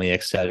multifamily,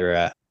 et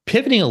cetera.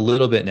 Pivoting a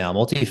little bit now,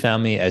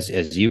 multifamily,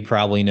 as you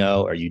probably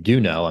know, or you do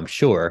know, I'm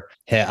sure,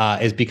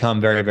 has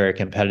become very, very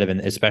competitive,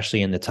 and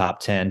especially in the top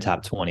 10,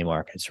 top 20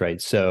 markets,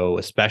 right? So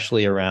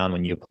especially around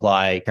when you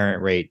apply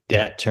current rate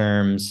debt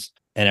terms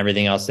and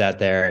everything else out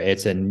there,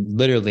 it's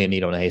literally a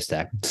needle in a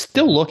haystack.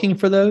 Still looking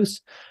for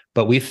those,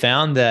 but we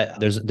found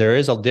that there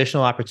is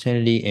additional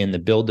opportunity in the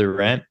build to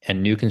rent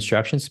and new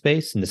construction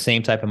space in the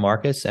same type of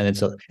markets. And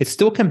it's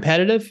still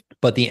competitive,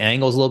 but the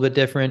angle is a little bit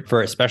different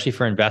especially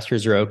for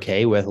investors who are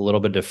okay with a little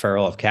bit of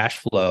deferral of cash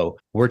flow.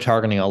 We're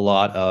targeting a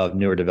lot of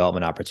newer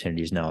development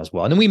opportunities now as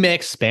well. And then we may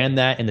expand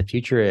that in the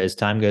future as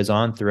time goes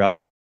on throughout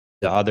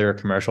the other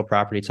commercial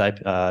property type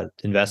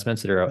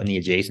investments that are in the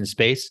adjacent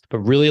space, but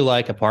really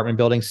like apartment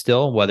buildings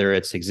still, whether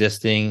it's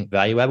existing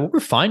value add. What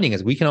we're finding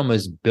is we can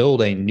almost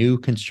build a new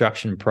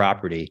construction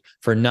property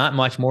for not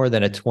much more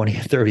than a 20 or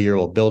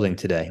 30-year-old building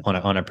today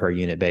on a per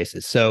unit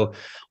basis. So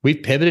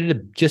we've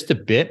pivoted just a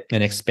bit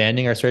and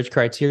expanding our search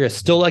criteria.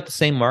 Still like the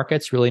same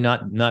markets, really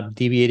not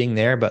deviating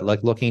there, but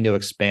like looking to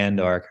expand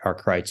our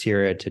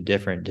criteria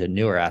to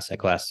newer asset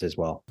classes as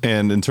well.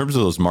 And in terms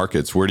of those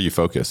markets, where do you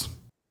focus?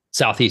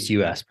 Southeast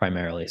US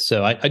primarily.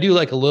 So I do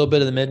like a little bit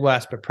of the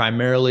Midwest, but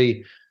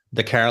primarily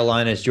the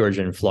Carolinas,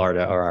 Georgia, and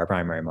Florida are our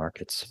primary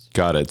markets.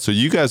 Got it. So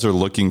you guys are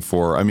looking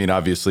for,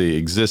 obviously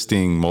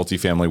existing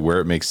multifamily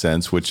where it makes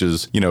sense, which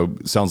is,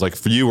 sounds like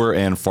fewer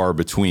and far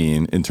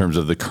between in terms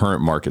of the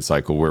current market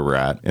cycle where we're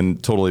at,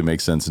 and totally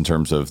makes sense in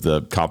terms of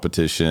the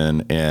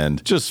competition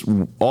and just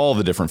all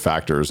the different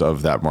factors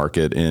of that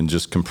market and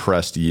just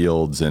compressed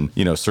yields and,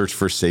 search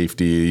for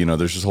safety.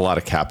 There's just a lot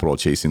of capital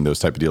chasing those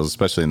type of deals,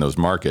 especially in those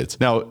markets.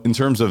 Now, in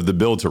terms of the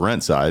build to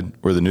rent side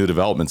or the new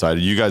development side, are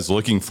you guys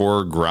looking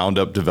for ground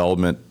up development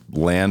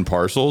land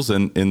parcels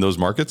in those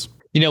markets?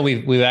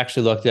 We've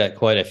actually looked at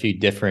quite a few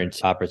different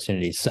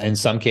opportunities. In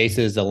some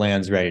cases, the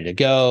land's ready to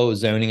go,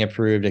 zoning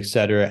approved, et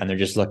cetera, and they're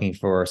just looking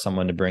for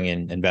someone to bring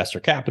in investor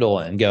capital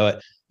and go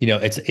it.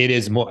 It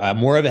is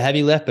more of a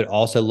heavy lift, but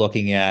also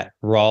looking at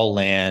raw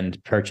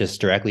land purchased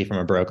directly from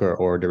a broker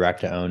or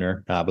direct to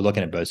owner. But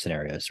looking at both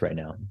scenarios right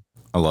now.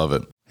 I love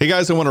it. Hey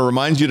guys, I want to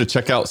remind you to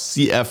check out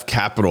CF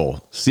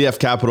Capital. CF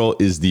Capital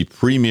is the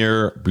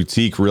premier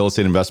boutique real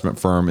estate investment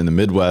firm in the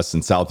Midwest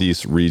and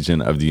Southeast region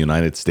of the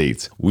United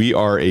States. We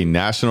are a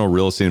national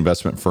real estate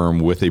investment firm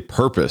with a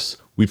purpose.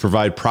 We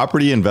provide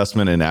property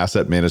investment and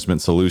asset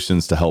management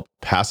solutions to help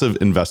passive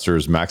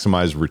investors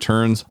maximize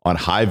returns on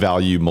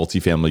high-value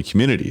multifamily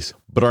communities.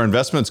 But our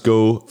investments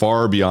go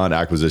far beyond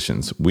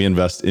acquisitions. We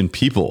invest in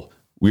people.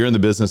 We are in the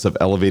business of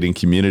elevating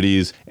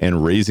communities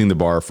and raising the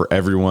bar for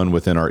everyone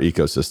within our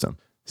ecosystem.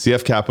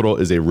 CF Capital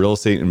is a real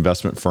estate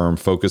investment firm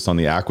focused on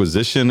the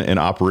acquisition and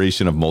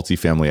operation of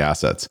multifamily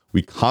assets.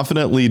 We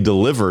confidently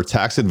deliver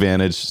tax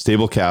advantage,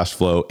 stable cash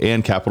flow,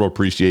 and capital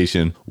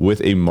appreciation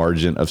with a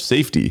margin of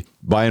safety.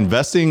 By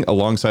investing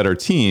alongside our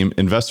team,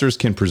 investors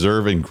can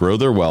preserve and grow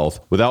their wealth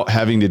without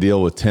having to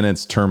deal with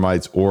tenants,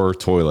 termites, or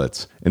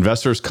toilets.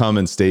 Investors come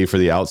and stay for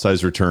the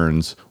outsized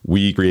returns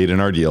we create in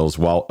our deals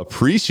while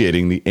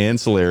appreciating the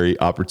ancillary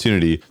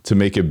opportunity to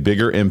make a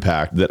bigger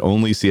impact that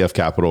only CF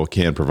Capital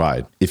can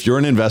provide. If you're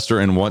an investor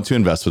and want to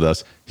invest with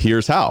us,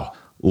 here's how.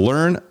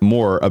 Learn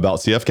more about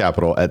CF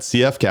Capital at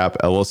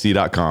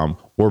cfcapllc.com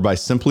or by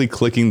simply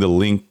clicking the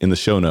link in the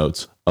show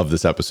notes of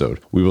this episode.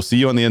 We will see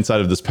you on the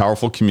inside of this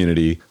powerful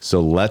community, so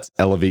let's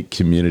elevate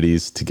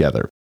communities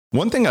together.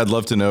 One thing I'd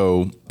love to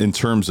know in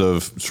terms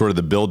of sort of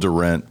the build to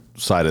rent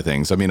side of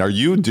things. I mean, are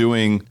you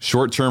doing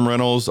short-term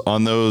rentals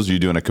on those? Are you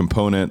doing a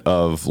component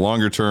of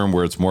longer term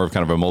where it's more of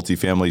kind of a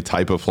multifamily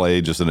type of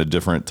play, just in a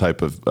different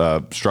type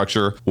of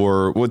structure?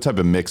 Or what type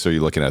of mix are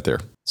you looking at there?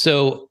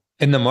 So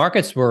in the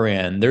markets we're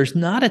in, there's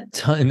not a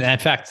ton. In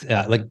fact,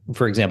 like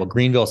for example,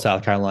 Greenville,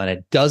 South Carolina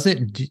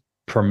doesn't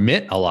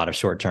permit a lot of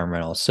short-term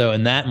rentals. So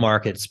in that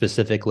market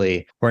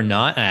specifically, we're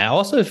not. And I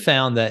also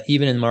found that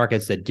even in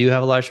markets that do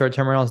have a lot of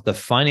short-term rentals, the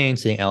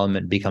financing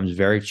element becomes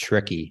very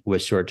tricky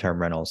with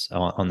short-term rentals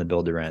on the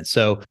build to rent.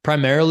 So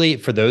primarily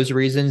for those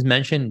reasons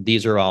mentioned,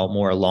 these are all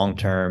more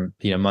long-term,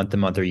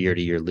 month-to-month or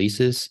year-to-year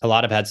leases. A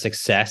lot have had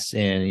success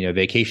in,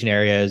 vacation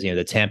areas,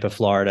 the Tampa,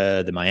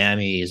 Florida, the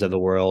Miamis of the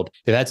world.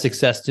 They've had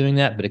success doing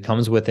that, but it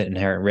comes with an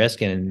inherent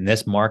risk. And in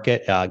this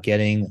market,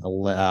 getting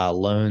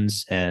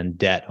loans and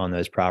debt on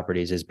those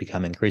properties has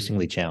become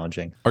increasingly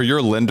challenging. Are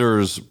your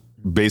lenders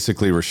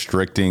basically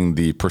restricting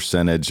the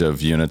percentage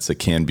of units that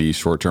can be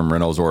short-term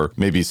rentals, or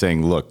maybe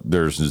saying, look,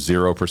 there's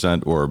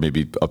 0% or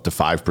maybe up to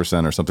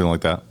 5% or something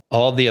like that?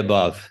 All of the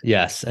above,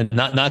 yes. And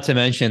not to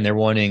mention they're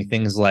wanting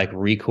things like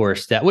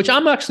recourse debt, which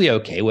I'm actually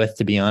okay with,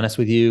 to be honest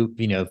with you,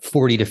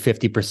 40 to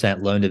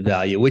 50% loan to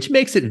value, which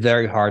makes it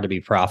very hard to be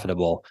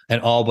profitable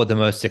and all but the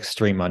most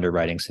extreme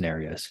underwriting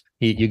scenarios.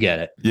 You get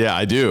it. Yeah,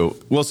 I do.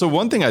 Well, so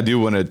one thing I do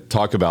want to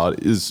talk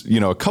about is,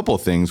 a couple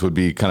of things would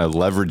be kind of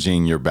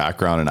leveraging your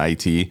background in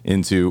IT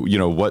into,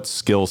 what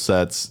skill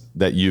sets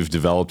that you've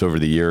developed over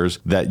the years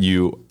that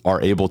you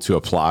are able to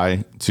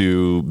apply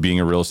to being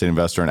a real estate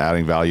investor and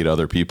adding value to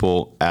other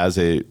people as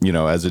a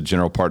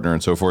general partner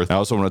and so forth. I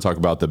also want to talk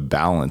about the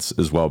balance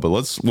as well, but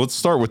let's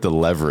start with the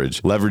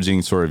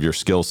leveraging sort of your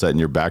skill set and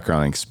your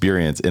background and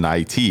experience in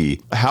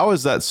IT. How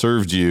has that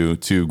served you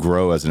to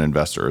grow as an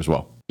investor as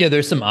well? Yeah,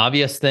 there's some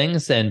obvious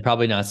things and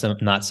probably not some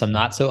not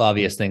so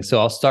obvious things. So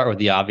I'll start with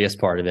the obvious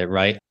part of it,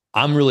 right?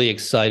 I'm really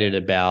excited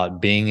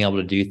about being able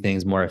to do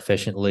things more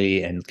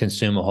efficiently and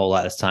consume a whole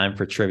lot of time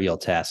for trivial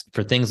tasks,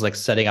 for things like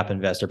setting up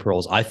investor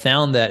pools. I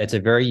found that it's a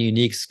very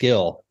unique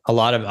skill. A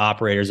lot of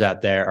operators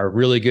out there are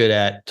really good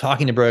at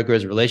talking to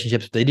brokers,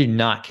 relationships. They do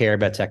not care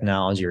about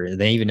technology or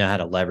they even know how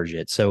to leverage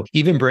it. So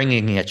even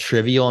bringing a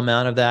trivial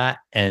amount of that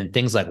and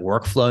things like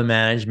workflow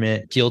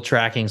management, deal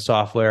tracking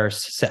software,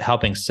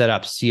 helping set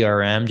up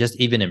CRM, just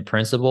even in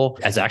principle,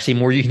 is actually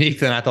more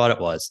unique than I thought it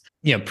was.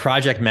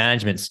 Project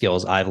management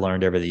skills I've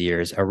learned over the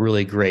years are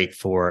really great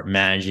for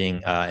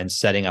managing and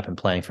setting up and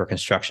planning for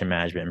construction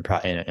management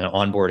and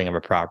onboarding of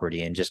a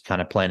property and just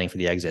kind of planning for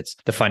the exits.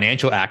 The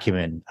financial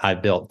acumen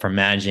I've built from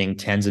managing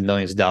tens of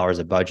millions of dollars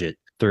of budget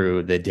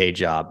through the day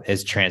job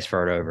is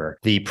transferred over.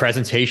 The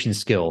presentation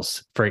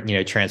skills for,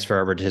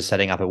 transfer over to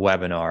setting up a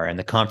webinar, and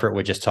the comfort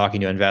with just talking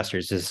to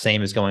investors is the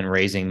same as going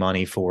raising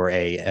money for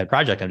a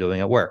project I'm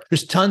doing at work.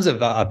 There's tons of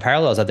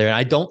parallels out there. And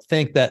I don't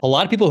think that a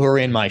lot of people who are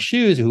in my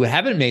shoes who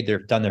haven't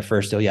done their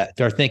first deal yet,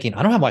 they're thinking,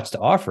 I don't have much to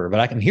offer,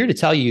 but I'm here to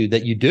tell you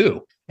that you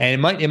do. And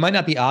it might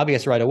not be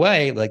obvious right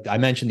away. Like I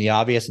mentioned the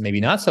obvious and maybe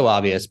not so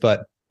obvious,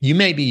 but you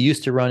may be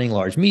used to running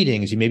large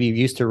meetings. You may be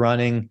used to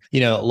running,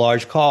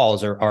 large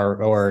calls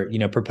or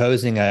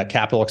proposing a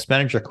capital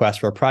expenditure request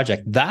for a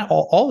project. That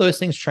all those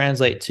things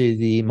translate to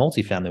the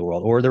multifamily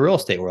world or the real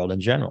estate world in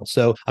general.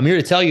 So I'm here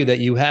to tell you that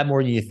you have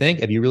more than you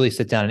think if you really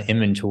sit down and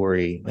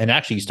inventory and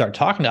actually you start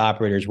talking to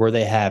operators where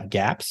they have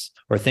gaps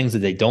or things that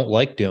they don't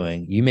like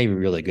doing. You may be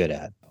really good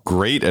at.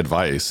 Great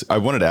advice. I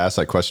wanted to ask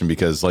that question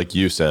because, like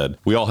you said,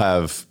 we all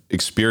have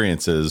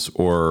experiences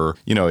or,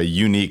 a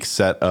unique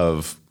set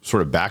of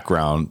sort of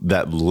background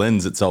that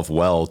lends itself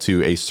well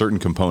to a certain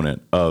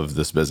component of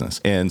this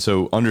business. And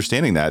so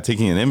understanding that,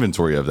 taking an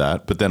inventory of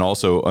that, but then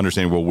also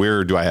understanding, well,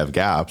 where do I have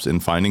gaps,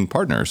 and finding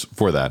partners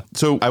for that.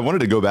 So I wanted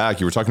to go back.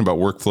 You were talking about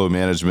workflow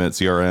management,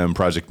 CRM,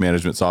 project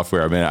management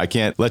software. I mean, I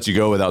can't let you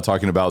go without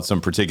talking about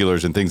some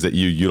particulars and things that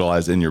you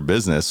utilize in your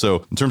business.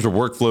 So in terms of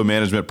workflow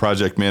management,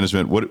 project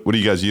management, what do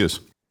you guys use?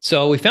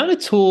 So we found a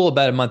tool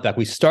about a month back.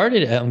 We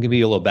started, I'm going to give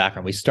you a little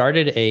background. We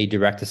started a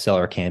direct to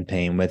seller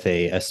campaign with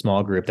a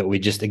small group that we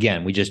just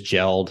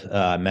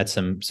gelled, met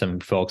some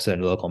folks at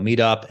a local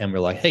meetup, and we're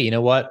like, hey, you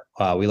know what?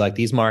 We like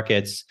these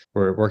markets.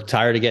 We're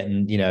tired of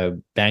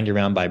getting, banged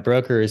around by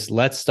brokers.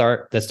 Let's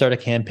start a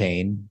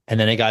campaign. And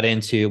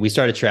then we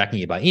started tracking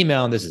you by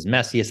email, and this is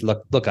messy. It's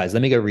look, guys,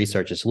 let me go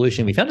research a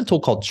solution. We found a tool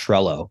called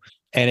Trello.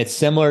 And it's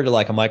similar to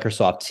like a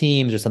Microsoft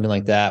Teams or something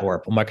like that, or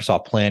a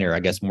Microsoft Planner,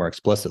 I guess more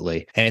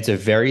explicitly. And it's a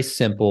very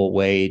simple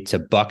way to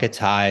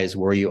bucketize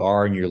where you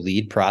are in your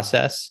lead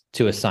process,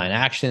 to assign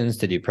actions,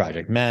 to do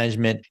project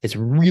management. It's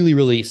really,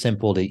 really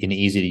simple and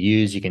easy to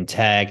use. You can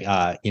tag,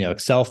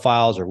 Excel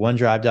files or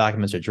OneDrive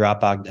documents or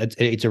Dropbox.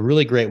 It's a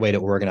really great way to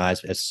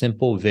organize, a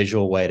simple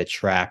visual way to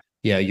track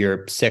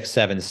your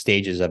 6-7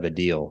 stages of a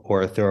deal,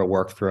 or through a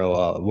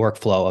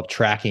workflow of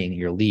tracking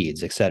your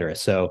leads, et cetera.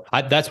 So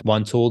that's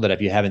one tool that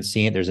if you haven't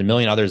seen it, there's a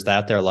million others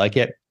out there like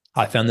it.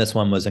 I found this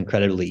one was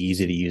incredibly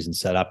easy to use and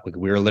set up.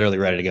 We were literally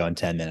ready to go in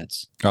 10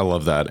 minutes. I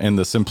love that. And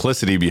the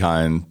simplicity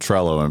behind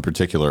Trello in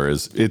particular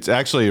it's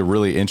actually a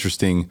really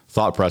interesting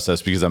thought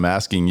process, because I'm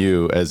asking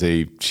you as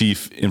a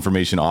chief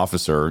information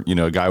officer,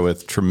 a guy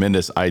with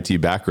tremendous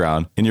IT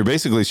background, and you're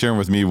basically sharing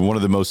with me one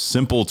of the most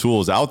simple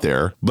tools out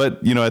there.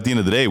 But, at the end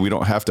of the day, we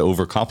don't have to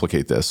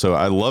overcomplicate this. So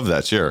I love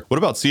that share. What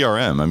about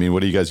CRM? I mean, what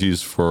do you guys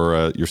use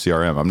for your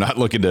CRM? I'm not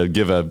looking to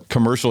give a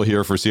commercial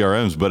here for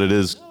CRMs, but it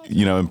is,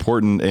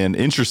 important and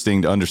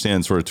interesting to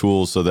understand sort of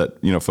tools so that,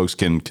 folks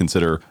can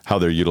consider how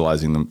they're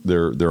utilizing them,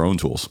 their own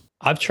tools.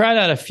 I've tried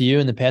out a few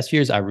in the past few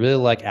years. I really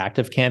like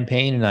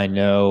ActiveCampaign, and I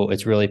know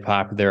it's really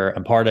popular.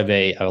 I'm part of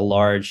a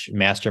large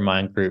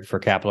mastermind group for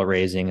capital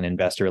raising and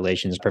investor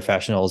relations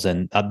professionals,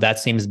 and that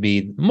seems to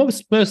be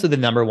most of the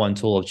number one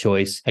tool of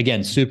choice.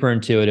 Again, super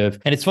intuitive.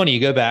 And it's funny, you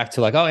go back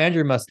to like, oh,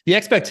 the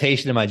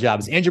expectation of my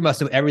job is Andrew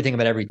must know everything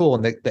about every tool.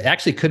 And that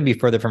actually couldn't be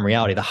further from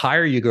reality. The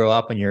higher you grow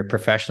up in your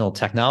professional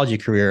technology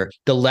career,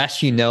 the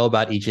less you know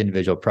about each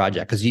individual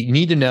project, because you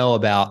need to know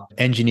about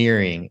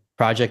engineering,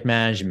 project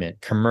management,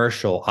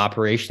 commercial,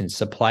 operations,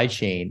 supply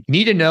chain. You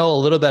need to know a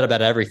little bit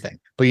about everything,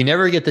 but you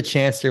never get the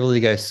chance to really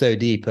go so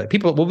deep. But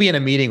people will be in a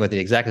meeting with the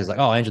executives like,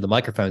 oh, Andrew, the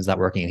microphone's not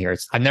working in here.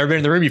 I've never been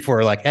in the room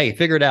before. Like, hey,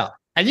 figure it out.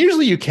 And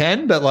usually you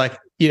can, but like,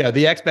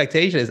 the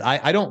expectation is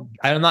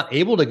I'm not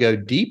able to go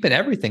deep in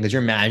everything because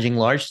you're managing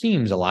large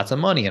teams, lots of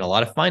money and a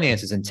lot of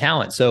finances and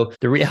talent. So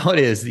the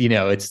reality is,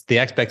 it's the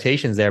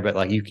expectations there, but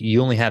like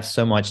you only have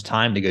so much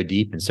time to go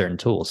deep in certain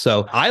tools.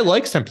 So I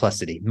like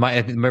simplicity.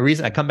 My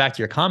reason, I come back to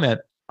your comment,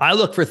 I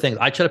look for things.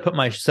 I try to put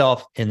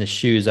myself in the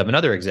shoes of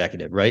another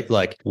executive, right?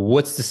 Like,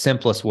 what's the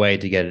simplest way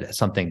to get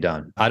something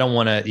done? I don't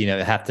want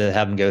to, have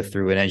them go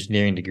through an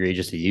engineering degree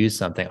just to use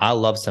something. I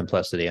love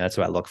simplicity, and that's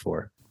what I look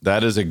for.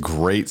 That is a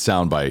great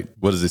soundbite.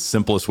 What is the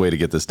simplest way to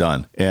get this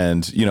done?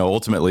 And,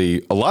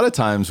 ultimately, a lot of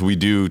times we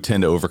do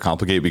tend to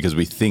overcomplicate because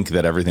we think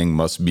that everything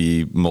must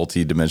be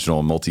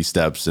multi-dimensional,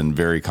 multi-steps, and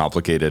very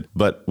complicated.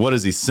 But what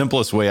is the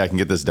simplest way I can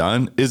get this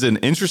done is an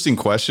interesting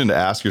question to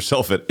ask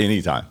yourself at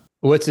any time.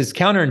 What's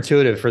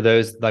counterintuitive for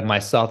those like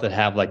myself that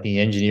have like the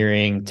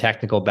engineering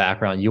technical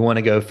background. You want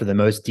to go for the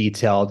most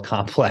detailed,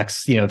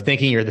 complex,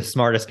 thinking you're the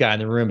smartest guy in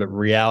the room, but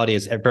reality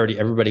is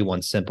everybody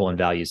wants simple and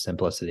values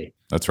simplicity.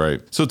 That's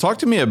right. So talk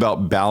to me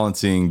about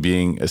balancing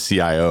being a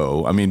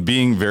CIO. I mean,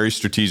 being very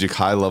strategic,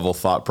 high level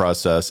thought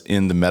process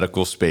in the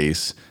medical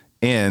space,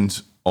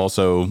 and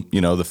also,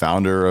 the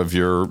founder of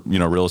your,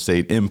 real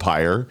estate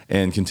empire,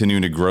 and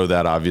continuing to grow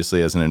that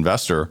obviously as an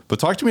investor. But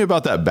talk to me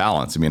about that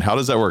balance. I mean, how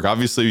does that work?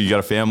 Obviously, you got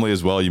a family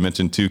as well. You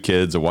mentioned 2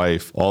 kids, a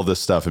wife, all this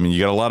stuff. I mean, you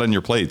got a lot on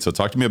your plate. So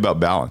talk to me about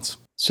balance.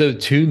 So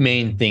 2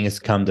 main things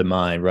come to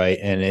mind, right?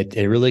 And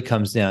it really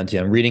comes down to,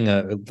 I'm reading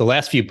the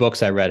last few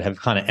books I read have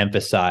kind of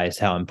emphasized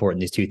how important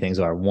these 2 things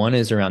are. One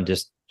is around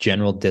just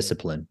general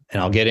discipline.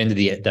 And I'll get into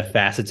the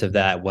facets of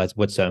that,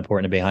 what's so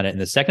important behind it. And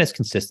the second is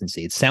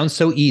consistency. It sounds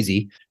so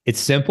easy. It's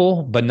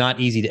simple, but not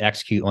easy to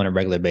execute on a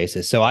regular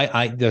basis. So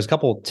there's a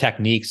couple of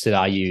techniques that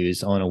I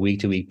use on a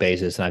week-to-week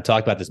basis. And I've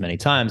talked about this many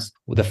times.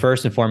 The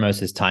first and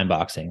foremost is time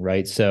boxing,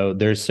 right? So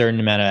there's a certain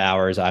amount of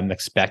hours I'm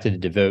expected to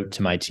devote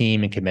to my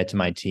team and commit to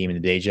my team in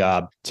the day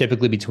job,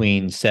 typically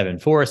between 7 to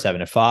 4, 7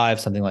 to 5,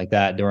 something like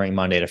that during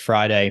Monday to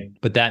Friday.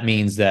 But that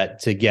means that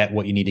to get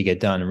what you need to get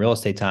done in real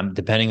estate time,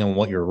 depending on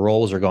what your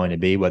roles are going to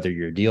be, whether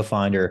you're a deal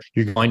finder,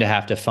 you're going to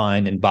have to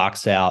find and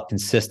box out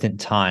consistent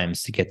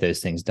times to get those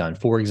things done.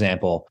 For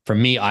example, example. For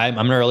me, I'm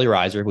an early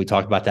riser. We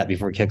talked about that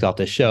before we kicked off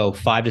the show.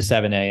 5 to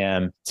 7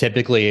 a.m.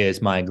 typically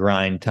is my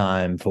grind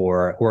time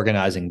for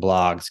organizing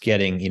blogs,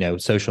 getting,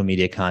 social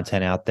media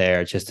content out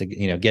there, just to,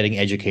 getting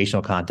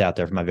educational content out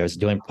there for my viewers,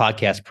 doing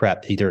podcast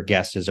prep, either a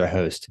guest as a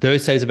host.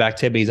 Those types of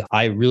activities,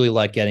 I really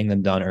like getting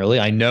them done early.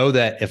 I know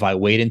that if I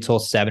wait until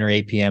 7 or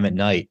 8 p.m. at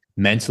night,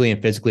 mentally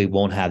and physically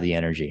won't have the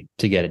energy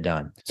to get it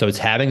done. So it's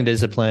having the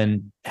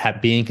discipline,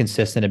 being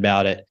consistent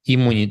about it.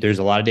 Even when there's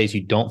a lot of days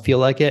you don't feel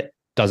like it,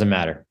 doesn't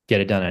matter. Get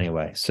it done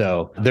anyway.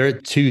 So there are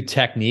two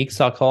techniques,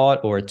 I'll call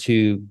it, or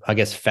two, I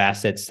guess,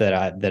 facets that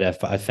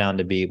I found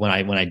to be when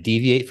I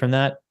deviate from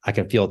that, I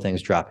can feel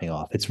things dropping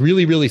off. It's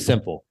really, really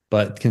simple,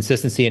 but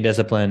consistency and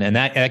discipline. And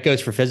that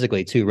goes for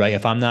physically too, right?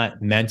 If I'm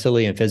not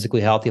mentally and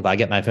physically healthy, if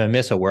I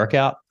miss a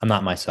workout, I'm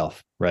not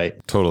myself, right?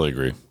 Totally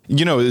agree.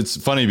 It's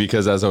funny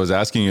because as I was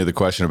asking you the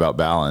question about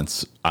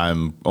balance,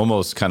 I'm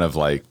almost kind of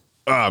like,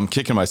 I'm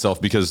kicking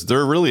myself because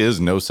there really is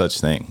no such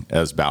thing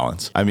as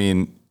balance. I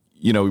mean,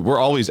 we're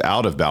always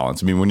out of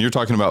balance. I mean, when you're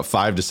talking about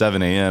 5 to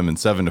 7 a.m. and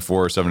 7 to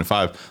 4 or 7 to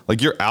 5, like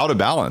you're out of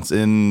balance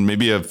in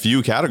maybe a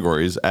few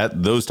categories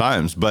at those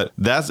times. But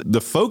that's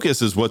the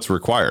focus is what's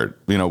required.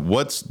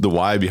 What's the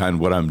why behind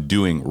what I'm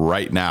doing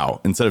right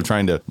now instead of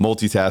trying to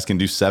multitask and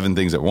do 7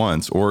 things at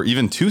once or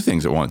even 2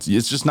 things at once.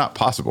 It's just not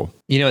possible.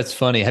 It's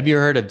funny. Have you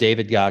heard of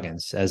David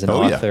Goggins as an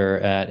author?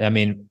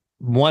 Yeah.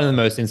 One of the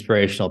most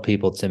inspirational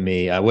people to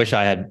me. I wish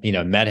I had,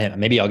 met him.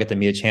 Maybe I'll get to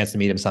meet a chance to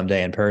meet him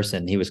someday in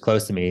person. He was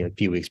close to me a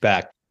few weeks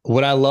back.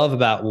 What I love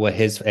about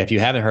if you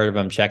haven't heard of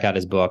him, check out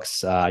his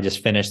books. I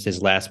just finished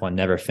his last one,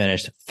 Never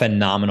Finished.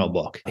 Phenomenal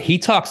book. He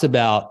talks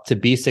about to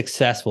be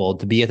successful,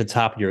 to be at the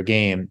top of your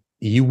game,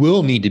 you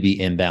will need to be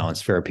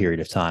imbalanced for a period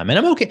of time. And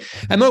I'm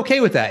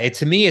okay with that.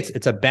 To me,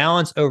 it's a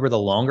balance over the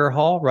longer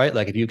haul, right?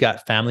 Like if you've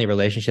got family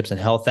relationships and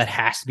health, that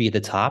has to be at the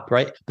top,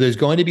 right? But there's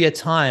going to be a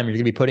time you're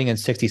going to be putting in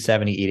 60,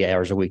 70, 80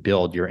 hours a week,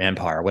 build your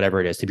empire, whatever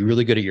it is, to be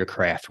really good at your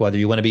craft. Whether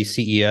you want to be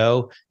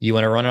CEO, you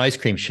want to run an ice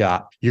cream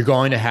shop, you're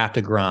going to have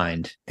to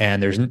grind.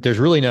 And there's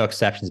really no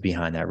exceptions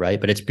behind that,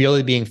 right? But it's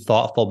really being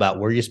thoughtful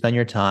about where you spend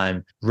your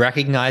time,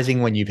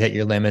 recognizing when you've hit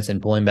your limits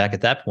and pulling back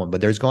at that point.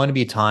 But there's going to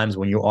be times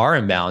when you are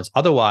imbalanced.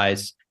 Otherwise,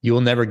 you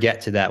will never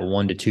get to that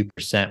 1% to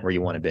 2% where you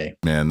want to be.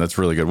 Man, that's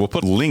really good. We'll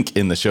put a link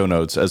in the show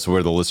notes as to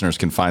where the listeners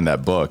can find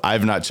that book.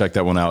 I've not checked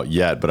that one out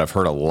yet, but I've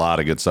heard a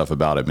lot of good stuff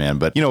about it, man.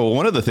 But,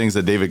 one of the things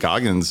that David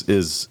Goggins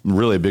is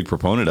really a big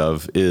proponent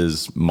of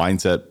is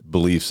mindset,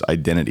 beliefs,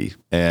 identity.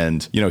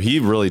 And,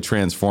 he really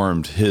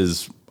transformed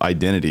his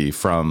identity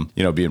from,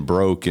 being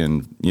broke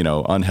and,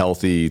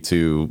 unhealthy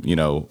to,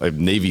 a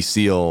Navy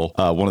SEAL,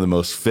 one of the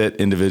most fit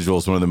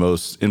individuals, one of the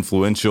most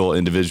influential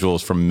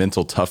individuals from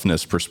mental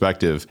toughness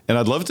perspective. And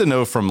I'd love to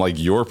know from like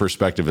your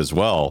perspective as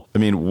well. I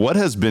mean, what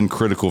has been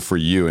critical for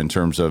you in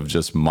terms of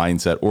just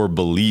mindset or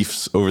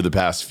beliefs over the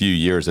past few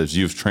years as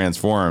you've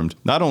transformed,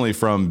 not only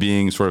from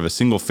being sort of a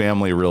single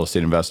family real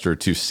estate investor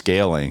to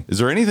scaling? Is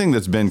there anything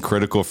that's been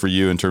critical for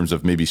you in terms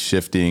of maybe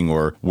shifting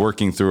or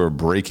working through or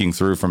breaking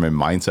through from a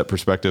mindset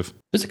perspective?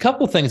 There's a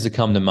couple of things that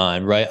come to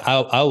mind, right?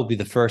 I will be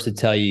the first to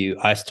tell you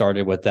I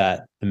started with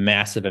that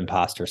massive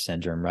imposter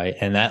syndrome, right?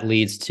 And that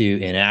leads to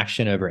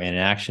inaction over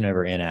inaction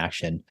over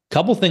inaction.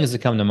 Couple things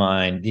that come to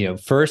mind,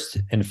 first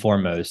and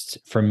foremost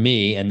for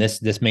me, and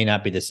this may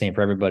not be the same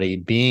for everybody,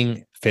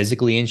 being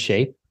physically in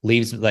shape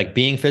leaves like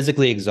being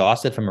physically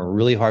exhausted from a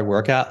really hard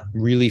workout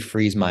really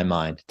frees my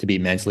mind to be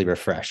mentally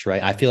refreshed,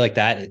 right? I feel like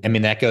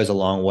that goes a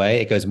long way.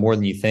 It goes more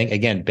than you think.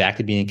 Again, back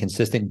to being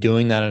consistent,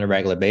 doing that on a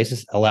regular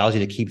basis allows you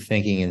to keep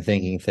thinking and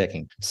thinking and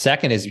thinking.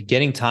 Second is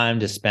getting time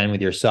to spend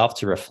with yourself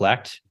to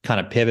reflect, kind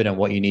of pivot on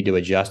what you need to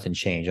adjust and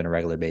change on a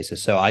regular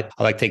basis. So I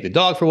like to take the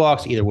dog for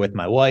walks, either with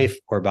my wife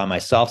or by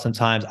myself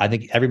sometimes. I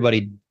think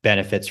everybody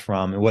benefits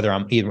from, whether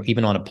I'm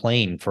even on a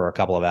plane for a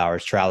couple of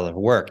hours traveling for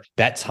work,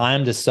 that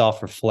time to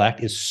self-reflect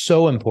is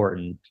so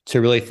important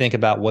to really think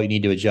about what you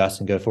need to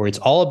adjust and go forward. It's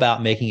all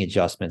about making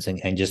adjustments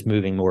and just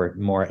moving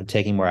more,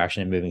 taking more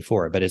action and moving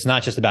forward. But it's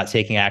not just about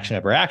taking action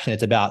over action.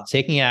 It's about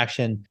taking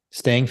action,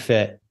 staying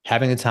fit,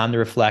 having the time to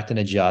reflect and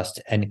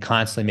adjust, and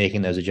constantly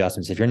making those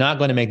adjustments. If you're not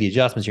going to make the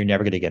adjustments, you're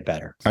never going to get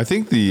better. I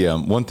think the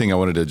one thing I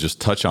wanted to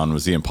just touch on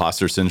was the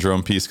imposter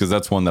syndrome piece, because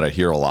that's one that I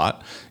hear a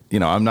lot.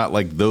 I'm not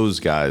like those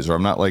guys, or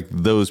I'm not like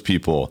those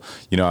people.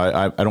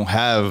 I don't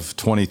have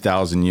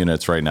 20,000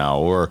 units right now,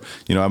 or,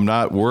 I'm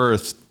not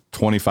worth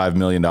 $25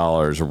 million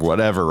or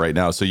whatever right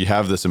now. So you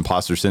have this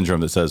imposter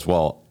syndrome that says,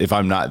 well, if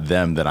I'm not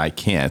them, then I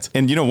can't.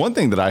 And, one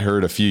thing that I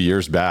heard a few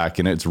years back,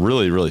 and it's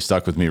really, really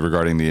stuck with me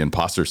regarding the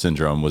imposter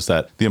syndrome, was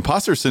that the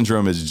imposter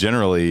syndrome is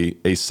generally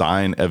a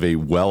sign of a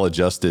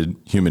well-adjusted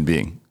human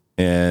being.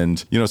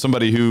 and,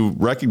 somebody who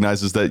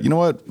recognizes that,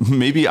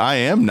 maybe I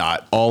am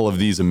not all of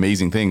these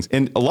amazing things.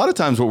 And a lot of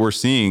times what we're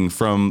seeing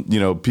from,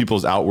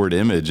 people's outward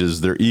image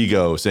is their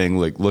ego saying,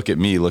 like, look at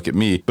me,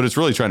 but it's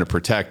really trying to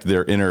protect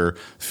their inner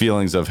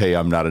feelings of, hey,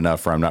 I'm not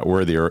enough, or I'm not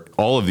worthy, or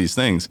all of these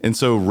things. And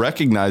so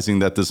recognizing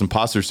that this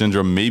imposter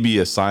syndrome may be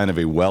a sign of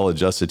a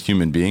well-adjusted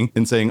human being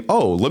and saying,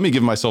 oh, let me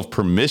give myself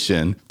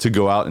permission to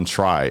go out and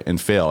try and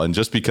fail. And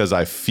just because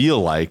I feel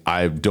like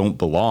I don't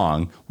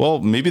belong, well,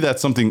 maybe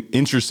that's something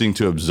interesting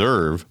to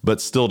observe, but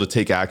still to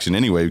take action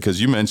anyway,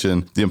 because you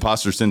mentioned the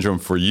imposter syndrome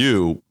for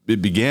you,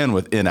 it began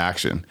with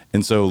inaction.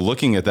 And so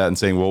looking at that and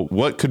saying, well,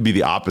 what could be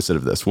the opposite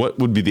of this? What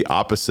would be the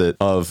opposite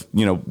of,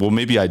 well,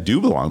 maybe I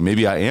do belong.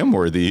 Maybe I am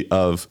worthy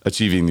of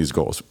achieving these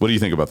goals. What do you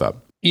think about that?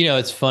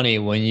 It's funny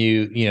when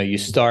you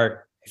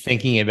start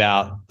thinking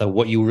about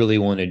what you really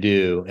want to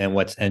do and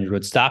what's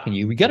stopping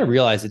you. We got to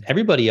realize that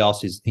everybody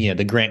else is,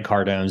 the Grant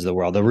Cardones of the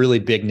world, the really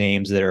big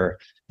names that are,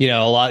 they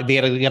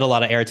get a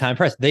lot of airtime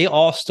press. They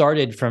all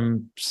started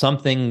from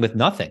something with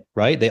nothing,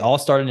 right? They all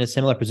started in a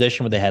similar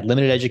position where they had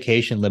limited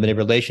education, limited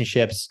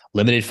relationships,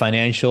 limited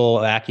financial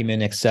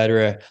acumen, et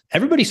cetera.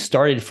 Everybody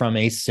started from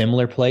a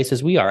similar place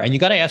as we are. And you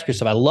got to ask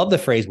yourself, I love the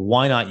phrase,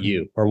 why not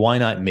you? Or why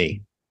not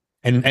me?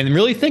 And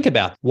really think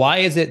about, why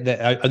is it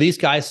that are these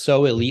guys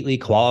so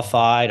elitely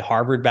qualified,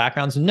 Harvard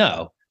backgrounds?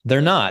 No,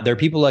 they're not. They're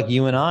people like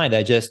you and I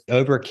that just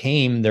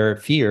overcame their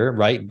fear,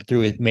 right?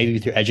 Maybe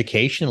through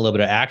education, a little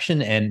bit of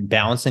action, and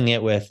balancing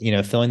it with,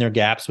 filling their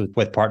gaps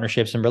with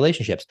partnerships and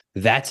relationships.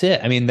 That's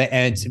it. I mean,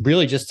 and it's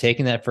really just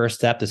taking that first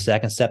step, the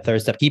second step,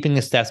 third step, keeping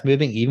the steps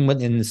moving, even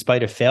in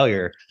spite of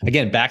failure.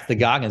 Again, back to the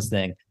Goggins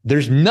thing.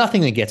 There's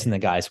nothing that gets in the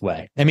guy's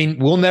way. I mean,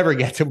 we'll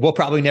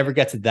probably never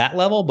get to that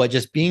level, but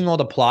just being able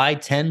to apply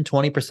 10,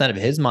 20% of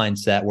his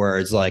mindset, where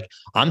it's like,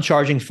 I'm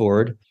charging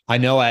forward. I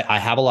know I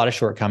have a lot of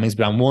shortcomings,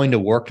 but I'm willing to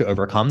work to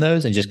overcome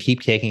those and just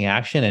keep taking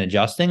action and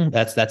adjusting.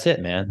 That's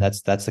it, man.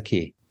 That's the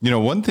key.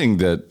 One thing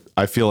that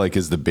I feel like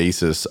is the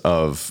basis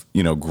of,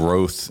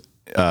 growth,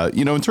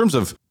 in terms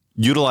of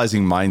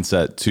utilizing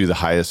mindset to the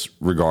highest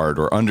regard,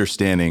 or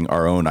understanding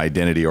our own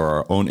identity or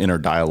our own inner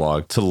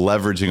dialogue to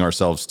leveraging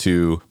ourselves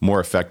to more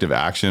effective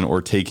action,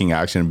 or taking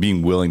action,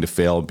 being willing to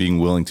fail, being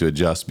willing to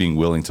adjust, being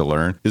willing to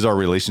learn, is our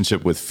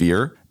relationship with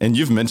fear. And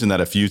you've mentioned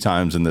that a few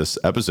times in this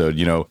episode,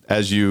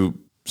 as you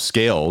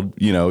scaled,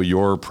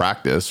 your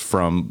practice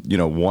from,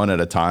 one at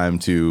a time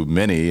to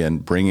many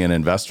and bring in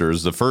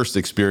investors. The first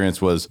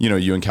experience was,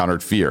 you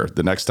encountered fear.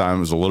 The next time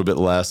was a little bit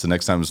less. The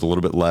next time was a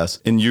little bit less.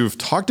 And you've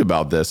talked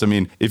about this. I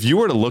mean, if you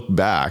were to look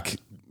back,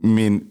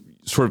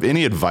 sort of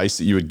any advice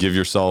that you would give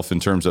yourself in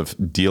terms of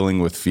dealing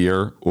with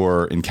fear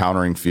or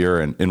encountering fear,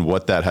 and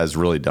what that has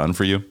really done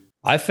for you?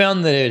 I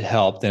found that it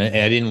helped, and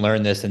I didn't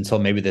learn this until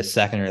maybe the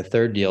second or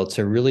third deal,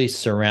 to really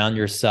surround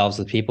yourselves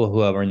with people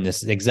who are in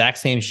this exact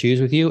same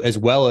shoes with you, as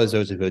well as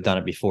those who have done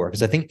it before.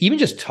 Because I think even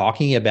just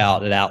talking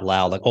about it out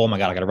loud, like, oh my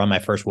God, I got to run my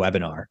first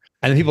webinar.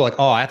 And then people are like,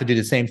 oh, I have to do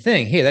the same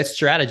thing. Hey, let's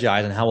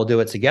strategize on how we'll do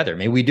it together.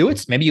 Maybe we do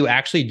it. Maybe you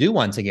actually do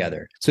one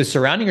together. So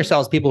surrounding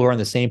yourselves with people who are in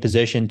the same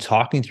position,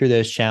 talking through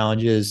those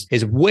challenges,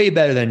 is way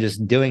better than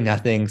just doing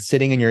nothing,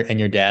 sitting in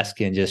your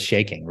desk and just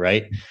shaking,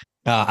 right?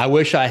 I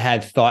wish I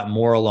had thought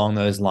more along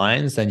those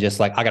lines than just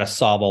like, I got to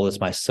solve all this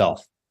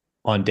myself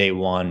on day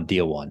one,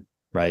 deal one,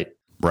 right?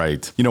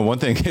 Right. One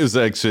thing is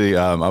actually,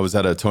 I was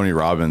at a Tony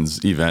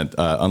Robbins event,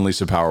 Unleash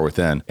the Power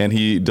Within, and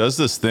he does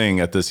this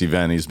thing at this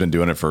event. He's been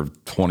doing it for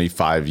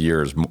 25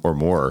 years or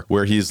more,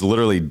 where he's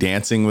literally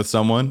dancing with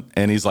someone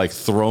and he's like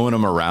throwing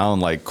them around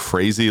like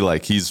crazy.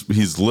 Like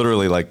he's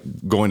literally like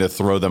going to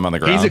throw them on the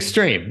ground. He's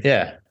extreme.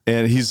 Yeah.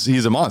 And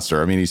he's a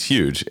monster. I mean, he's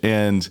huge.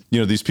 And,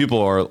 these people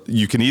are,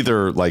 you can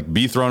either like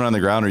be thrown on the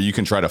ground, or you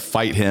can try to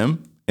fight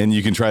him and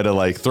you can try to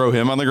like throw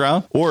him on the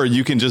ground, or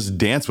you can just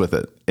dance with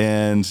it.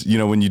 And,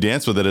 when you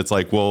dance with it, it's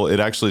like, well,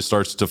 it actually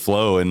starts to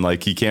flow and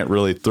like he can't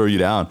really throw you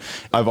down.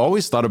 I've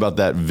always thought about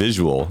that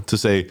visual to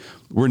say,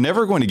 we're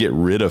never going to get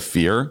rid of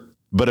fear.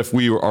 But if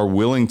we are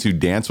willing to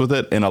dance with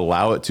it and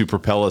allow it to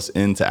propel us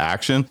into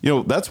action,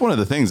 that's one of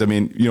the things. I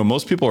mean,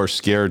 most people are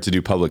scared to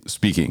do public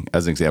speaking,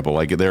 as an example.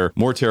 Like they're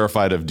more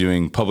terrified of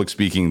doing public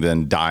speaking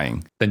than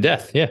dying. Than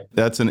death, yeah.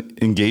 That's an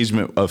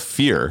engagement of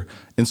fear.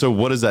 And so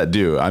what does that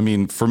do? I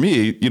mean, for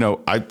me,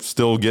 I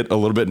still get a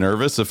little bit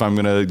nervous if I'm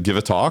going to give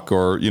a talk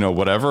or,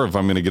 whatever, if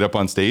I'm going to get up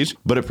on stage,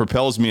 but it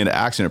propels me into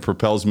action. It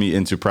propels me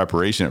into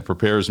preparation. It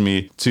prepares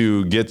me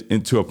to get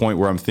into a point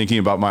where I'm thinking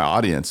about my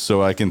audience.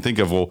 So I can think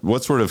of, well,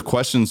 what sort of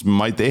questions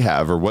might they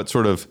have, or what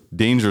sort of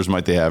dangers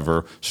might they have,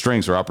 or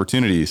strengths or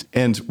opportunities.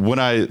 And when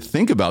I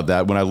think about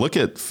that, when I look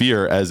at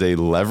fear as a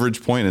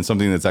leverage point and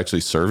something that's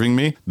actually serving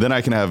me, then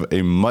I can have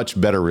a much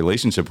better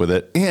relationship with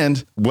it.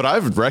 And what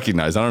I've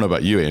recognized, I don't know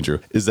about you, Andrew,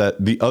 is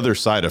that the other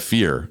side of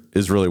fear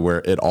is really where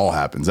it all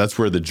happens. That's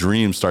where the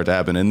dreams start to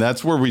happen. And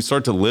that's where we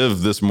start to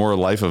live this more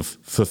life of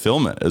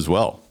fulfillment as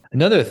well.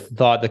 Another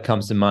thought that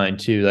comes to mind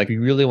too, like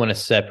you really want to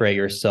separate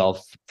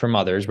yourself from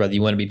others, whether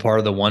you want to be part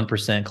of the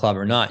 1% club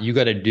or not. You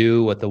got to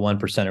do what the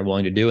 1% are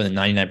willing to do and the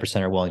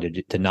 99% are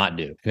willing to not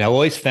do. And I've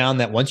always found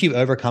that once you've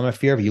overcome a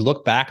fear, if you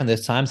look back on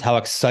those times, how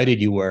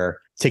excited you were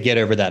to get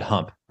over that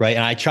hump, right?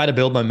 And I try to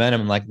build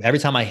momentum. Like every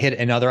time I hit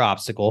another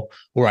obstacle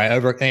or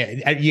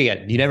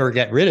you never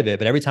get rid of it.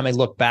 But every time I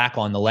look back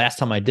on the last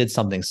time I did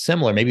something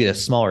similar, maybe at a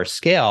smaller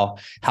scale,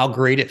 how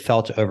great it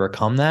felt to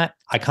overcome that.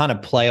 I kind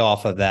of play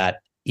off of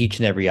that each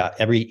and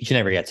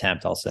every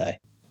attempt, I'll say.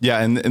 Yeah.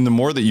 And the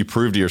more that you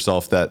prove to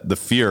yourself that the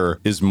fear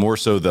is more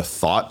so the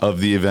thought of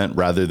the event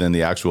rather than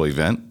the actual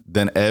event,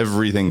 then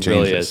everything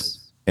changes. Really is.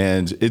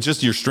 And it's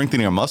just, you're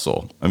strengthening a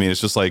muscle. I mean,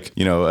 it's just like,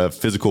 a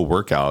physical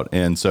workout.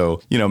 And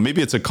so,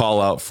 maybe it's a call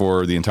out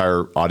for the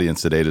entire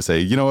audience today to say,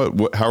 you know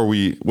what,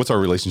 what's our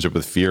relationship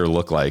with fear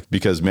look like?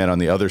 Because man, on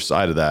the other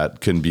side of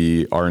that can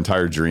be our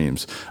entire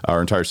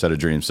set of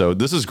dreams. So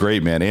this is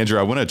great, man. Andrew,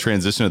 I want to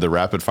transition to the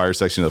rapid fire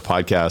section of the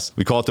podcast.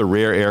 We call it the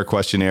Rare Air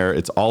Questionnaire.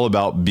 It's all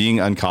about being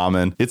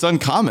uncommon. It's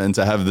uncommon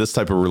to have this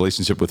type of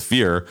relationship with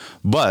fear,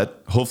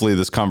 but hopefully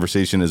this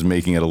conversation is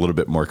making it a little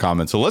bit more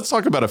common. So let's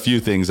talk about a few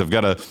things. I've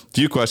got a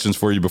few questions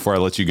for you before I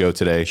let you go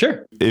today.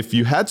 Sure. If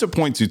you had to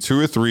point to 2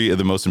 or 3 of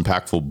the most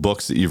impactful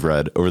books that you've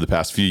read over the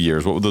past few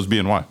years, what would those be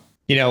and why?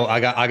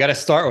 I got to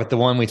start with the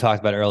one we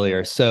talked about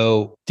earlier.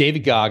 So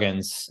David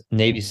Goggins,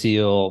 Navy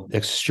SEAL,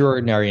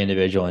 extraordinary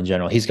individual in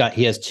general.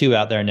 He has 2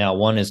 out there now.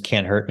 One is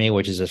Can't Hurt Me,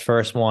 which is his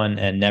first one,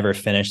 and Never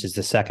Finished is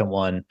the second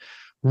one.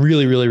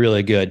 Really, really,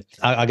 really good.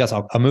 I guess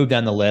I'll move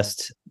down the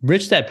list.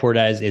 Rich Dad Poor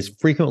Dad is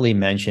frequently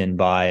mentioned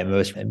by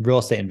most real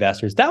estate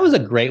investors. That was a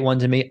great one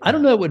to me. I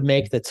don't know it would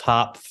make the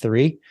top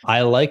 3.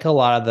 I like a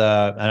lot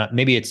of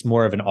maybe it's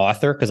more of an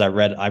author because I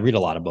read a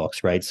lot of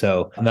books, right?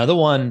 So another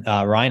one,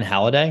 Ryan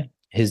Holiday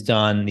has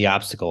done The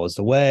Obstacle is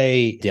the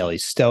Way, Daily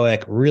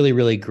Stoic, really,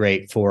 really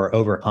great for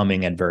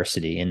overcoming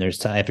adversity. And there's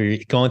time, if you're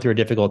going through a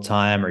difficult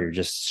time or you're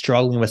just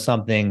struggling with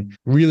something,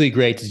 really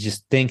great to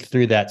just think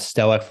through that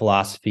Stoic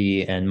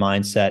philosophy and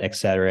mindset, et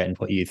cetera, and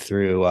put you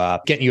through,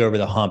 getting you over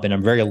the hump in a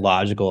very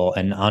logical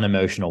and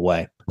unemotional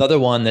way. Another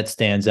one that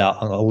stands out,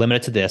 I'll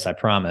limit it to this, I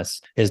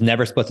promise, is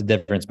Never Split the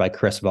Difference by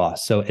Chris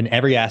Voss. So in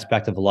every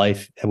aspect of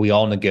life, we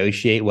all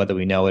negotiate whether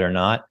we know it or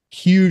not.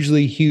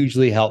 Hugely,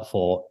 hugely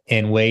helpful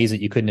in ways that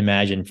you couldn't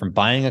imagine, from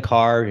buying a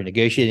car to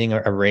negotiating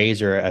a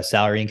raise or a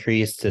salary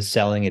increase to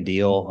selling a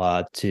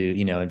deal to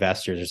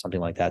investors or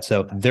something like that.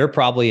 So they're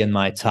probably in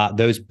my top,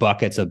 those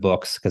buckets of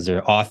books, because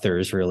they're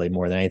authors really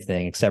more than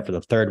anything, except for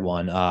the third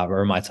one,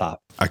 are my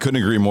top. I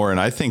couldn't agree more. And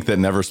I think that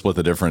Never Split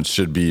the Difference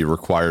should be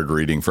required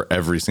reading for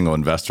every single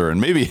investor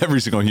and maybe every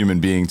single human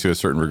being to a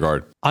certain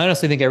regard. I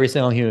honestly think every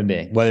single human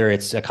being, whether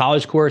it's a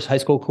college course, high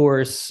school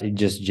course,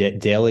 just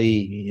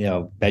daily,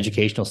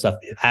 educational stuff,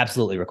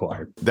 absolutely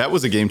required. That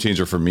was a game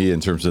changer for me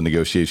in terms of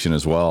negotiation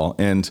as well.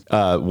 And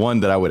one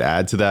that I would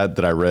add to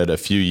that I read a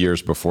few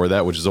years before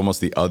that, which is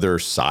almost the other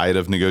side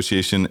of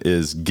negotiation,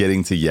 is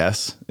Getting to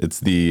Yes. It's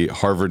the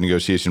Harvard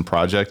Negotiation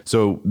Project.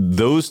 So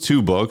those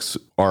 2 books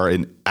are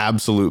an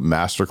absolute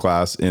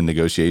masterclass in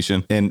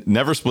negotiation. And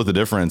Never Split the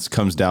Difference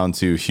comes down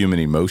to human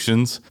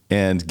emotions,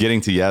 and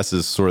Getting to Yes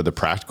is sort of the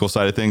practical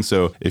side of things.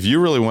 So if you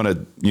really want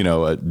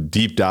to, a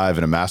deep dive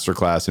in a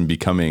masterclass and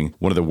becoming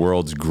one of the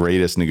world's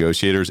greatest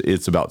negotiators,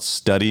 it's about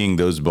studying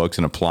those books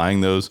and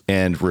applying those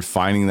and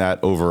refining that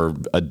over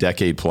a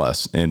decade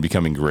plus and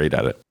becoming great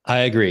at it. I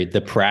agree.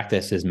 The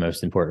practice is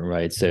most important,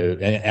 right? So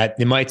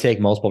it might take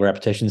multiple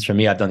repetitions for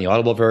me. I've done the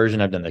Audible version.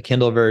 I've done the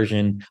Kindle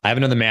version. I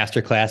haven't done the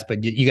master class,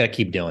 but you got to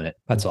keep doing it.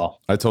 That's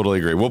all. I totally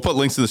agree. We'll put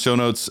links in the show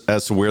notes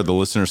as to where the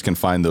listeners can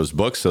find those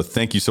books. So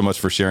thank you so much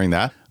for sharing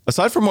that.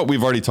 Aside from what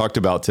we've already talked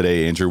about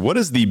today, Andrew, what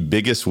is the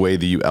biggest way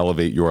that you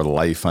elevate your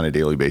life on a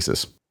daily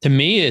basis? To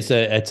me,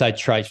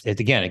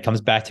 it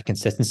comes back to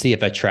consistency.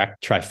 If I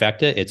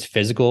trifecta, it's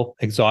physical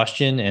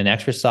exhaustion and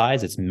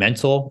exercise, it's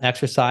mental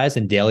exercise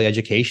and daily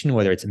education,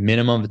 whether it's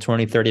minimum of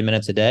 20, 30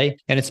 minutes a day.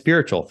 And it's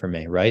spiritual for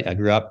me, right?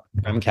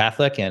 I'm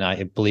Catholic and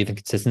I believe in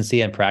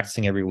consistency and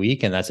practicing every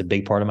week. And that's a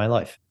big part of my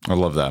life. I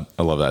love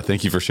that.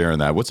 Thank you for sharing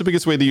that. What's the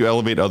biggest way that you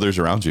elevate others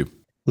around you?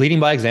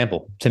 Leading by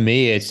example. To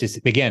me, it's just,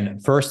 again,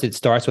 first it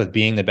starts with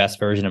being the best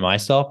version of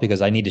myself,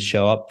 because I need to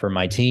show up for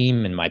my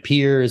team and my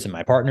peers and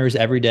my partners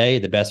every day,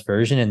 the best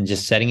version, and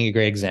just setting a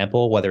great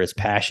example, whether it's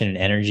passion and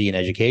energy and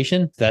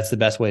education. That's the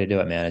best way to do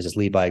it, man, is just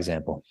lead by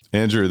example.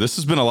 Andrew, this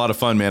has been a lot of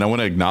fun, man. I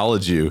want to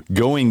acknowledge you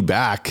going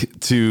back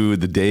to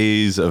the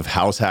days of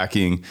house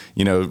hacking,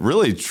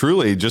 really,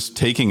 truly just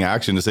taking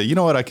action to say, you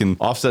know what, I can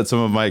offset some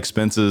of my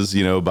expenses,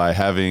 by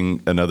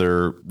having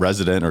another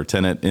resident or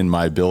tenant in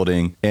my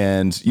building,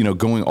 and,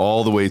 going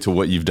all the way to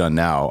what you've done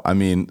now. I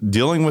mean,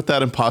 dealing with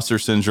that imposter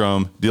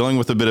syndrome, dealing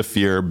with a bit of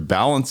fear,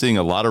 balancing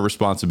a lot of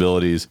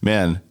responsibilities.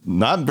 Man,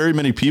 not very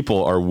many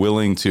people are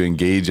willing to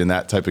engage in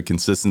that type of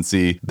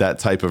consistency, that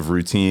type of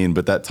routine,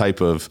 but that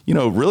type of,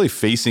 really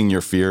facing your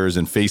fears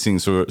and facing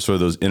sort of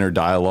those that inner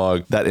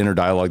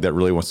dialogue that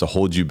really wants to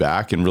hold you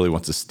back and really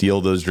wants to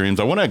steal those dreams.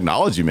 I want to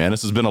acknowledge you, man.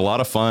 This has been a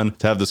lot of fun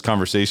to have this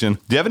conversation.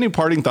 Do you have any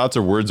parting thoughts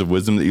or words of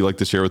wisdom that you'd like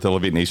to share with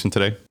Elevate Nation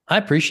today? I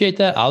appreciate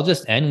that. I'll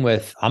just end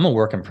with, I'm a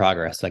work in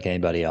progress like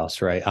anybody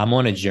else, right? I'm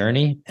on a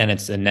journey and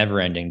it's a never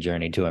ending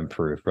journey to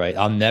improve, right?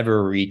 I'll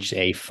never reach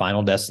a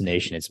final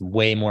destination. It's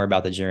way more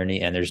about the journey,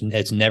 and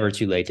it's never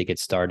too late to get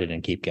started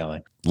and keep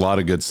going. A lot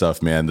of good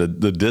stuff, man.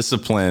 The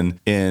discipline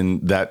in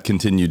that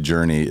continued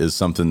journey is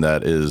something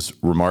that is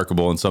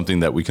remarkable and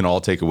something that we can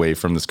all take away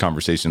from this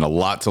conversation. A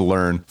lot to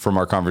learn from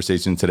our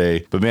conversation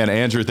today. But man,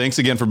 Andrew, thanks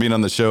again for being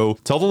on the show.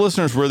 Tell the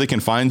listeners where they can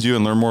find you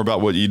and learn more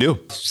about what you do.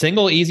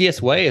 Single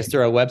easiest way is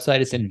through our website.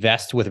 It's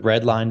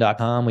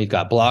investwithredline.com. We've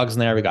got blogs in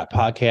there. We've got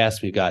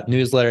podcasts. We've got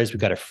newsletters. We've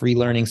got a free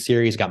learning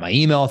series. Got my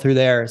email through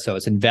there. So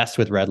it's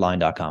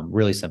investwithredline.com.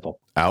 Really simple.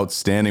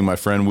 Outstanding, my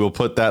friend. We'll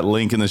put that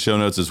link in the show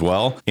notes as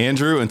well.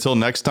 Andrew, until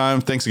next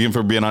time, thanks again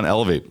for being on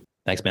Elevate.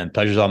 Thanks, man.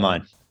 Pleasure's all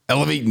mine.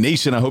 Elevate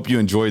Nation, I hope you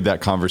enjoyed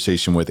that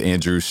conversation with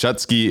Andrew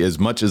Schutsky as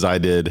much as I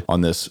did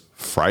on this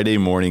Friday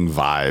morning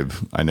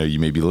vibe. I know you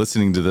may be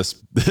listening to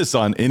this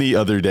on any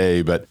other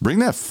day, but bring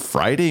that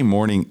Friday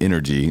morning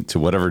energy to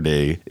whatever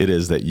day it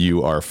is that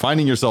you are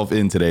finding yourself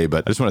in today.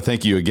 But I just want to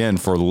thank you again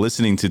for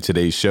listening to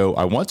today's show.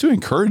 I want to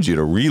encourage you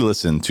to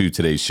re-listen to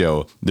today's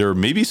show. There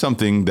may be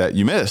something that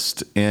you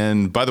missed.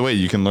 And by the way,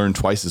 you can learn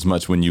twice as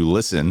much when you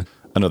listen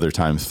another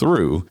time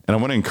through. And I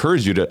want to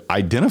encourage you to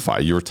identify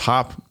your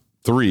top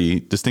 3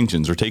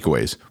 distinctions or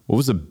takeaways. What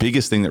was the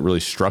biggest thing that really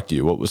struck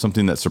you? What was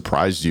something that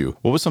surprised you?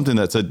 What was something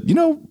that said,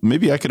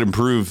 maybe I could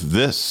improve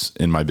this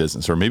in my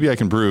business, or maybe I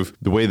can improve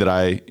the way that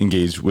I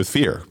engage with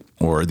fear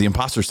or the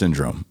imposter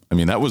syndrome? I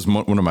mean, that was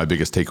one of my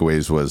biggest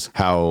takeaways, was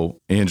how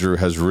Andrew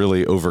has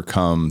really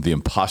overcome the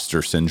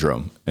imposter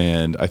syndrome.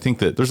 And I think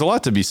that there's a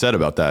lot to be said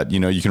about that.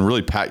 You can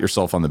really pat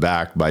yourself on the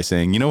back by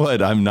saying, you know what,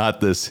 I'm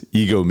not this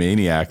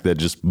egomaniac that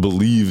just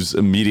believes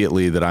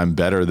immediately that I'm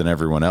better than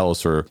everyone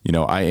else, or,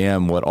 I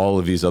am what all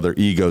of these other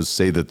egos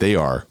say that they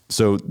are.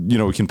 So,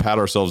 we can pat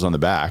ourselves on the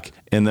back,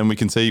 and then we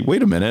can say,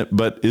 wait a minute,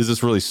 but is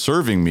this really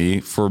serving me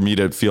for me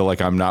to feel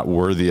like I'm not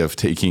worthy of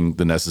taking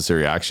the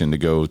necessary action to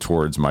go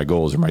towards my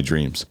goals or my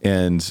dreams?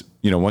 And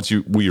once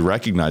we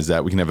recognize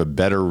that, we can have a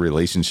better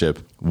relationship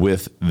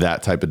with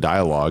that type of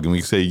dialogue. And we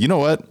can say, you know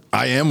what?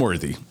 I am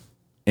worthy,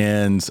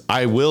 and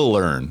I will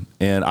learn,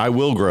 and I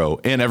will grow.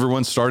 And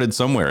everyone started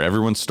somewhere.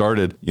 Everyone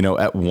started,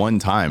 at one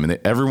time, and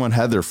everyone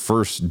had their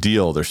first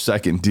deal, their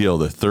second deal,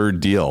 their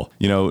third deal.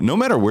 No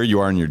matter where you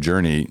are in your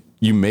journey,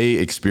 you may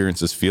experience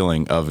this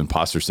feeling of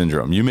imposter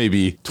syndrome. You may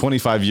be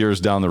 25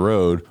 years down the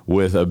road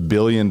with $1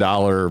 billion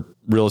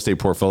real estate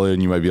portfolio,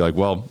 and you might be like,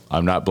 well,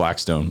 I'm not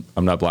Blackstone,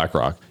 I'm not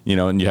BlackRock,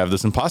 and you have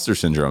this imposter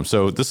syndrome.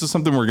 So this is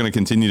something we're going to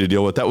continue to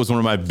deal with. That was one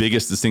of my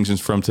biggest distinctions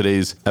from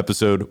today's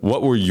episode.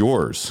 What were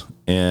yours?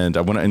 And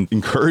I want to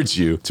encourage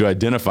you to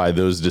identify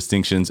those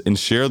distinctions and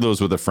share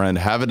those with a friend.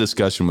 Have a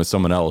discussion with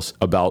someone else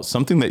about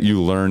something that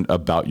you learned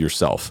about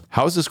yourself.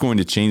 How is this going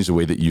to change the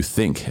way that you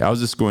think? How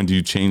is this going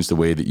to change the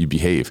way that you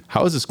behave?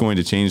 How is this going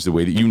to change the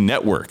way that you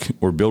network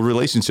or build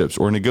relationships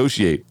or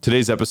negotiate?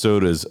 Today's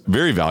episode is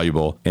very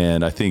valuable,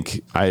 and I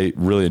think I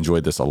really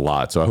enjoyed this a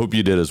lot. So I hope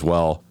you did as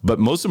well. But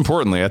most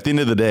importantly, at the end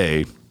of the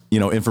day,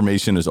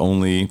 information is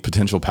only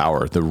potential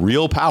power. The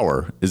real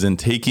power is in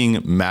taking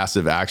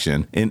massive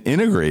action and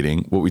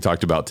integrating what we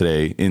talked about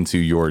today into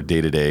your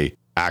day-to-day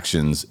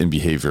actions and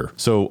behavior.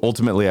 So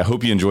ultimately, I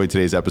hope you enjoyed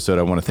today's episode.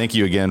 I want to thank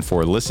you again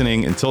for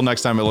listening. Until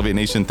next time, Elevate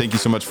Nation, thank you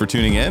so much for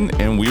tuning in,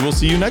 and we will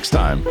see you next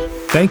time.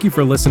 Thank you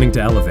for listening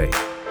to Elevate.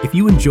 If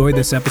you enjoyed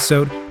this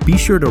episode, be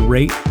sure to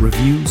rate,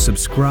 review,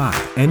 subscribe,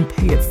 and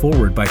pay it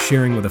forward by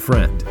sharing with a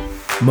friend.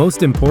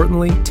 Most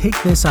importantly,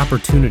 take this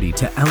opportunity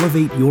to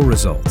elevate your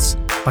results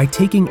by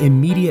taking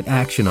immediate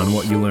action on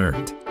what you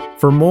learned.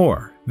 For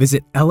more,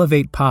 visit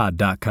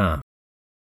elevatepod.com.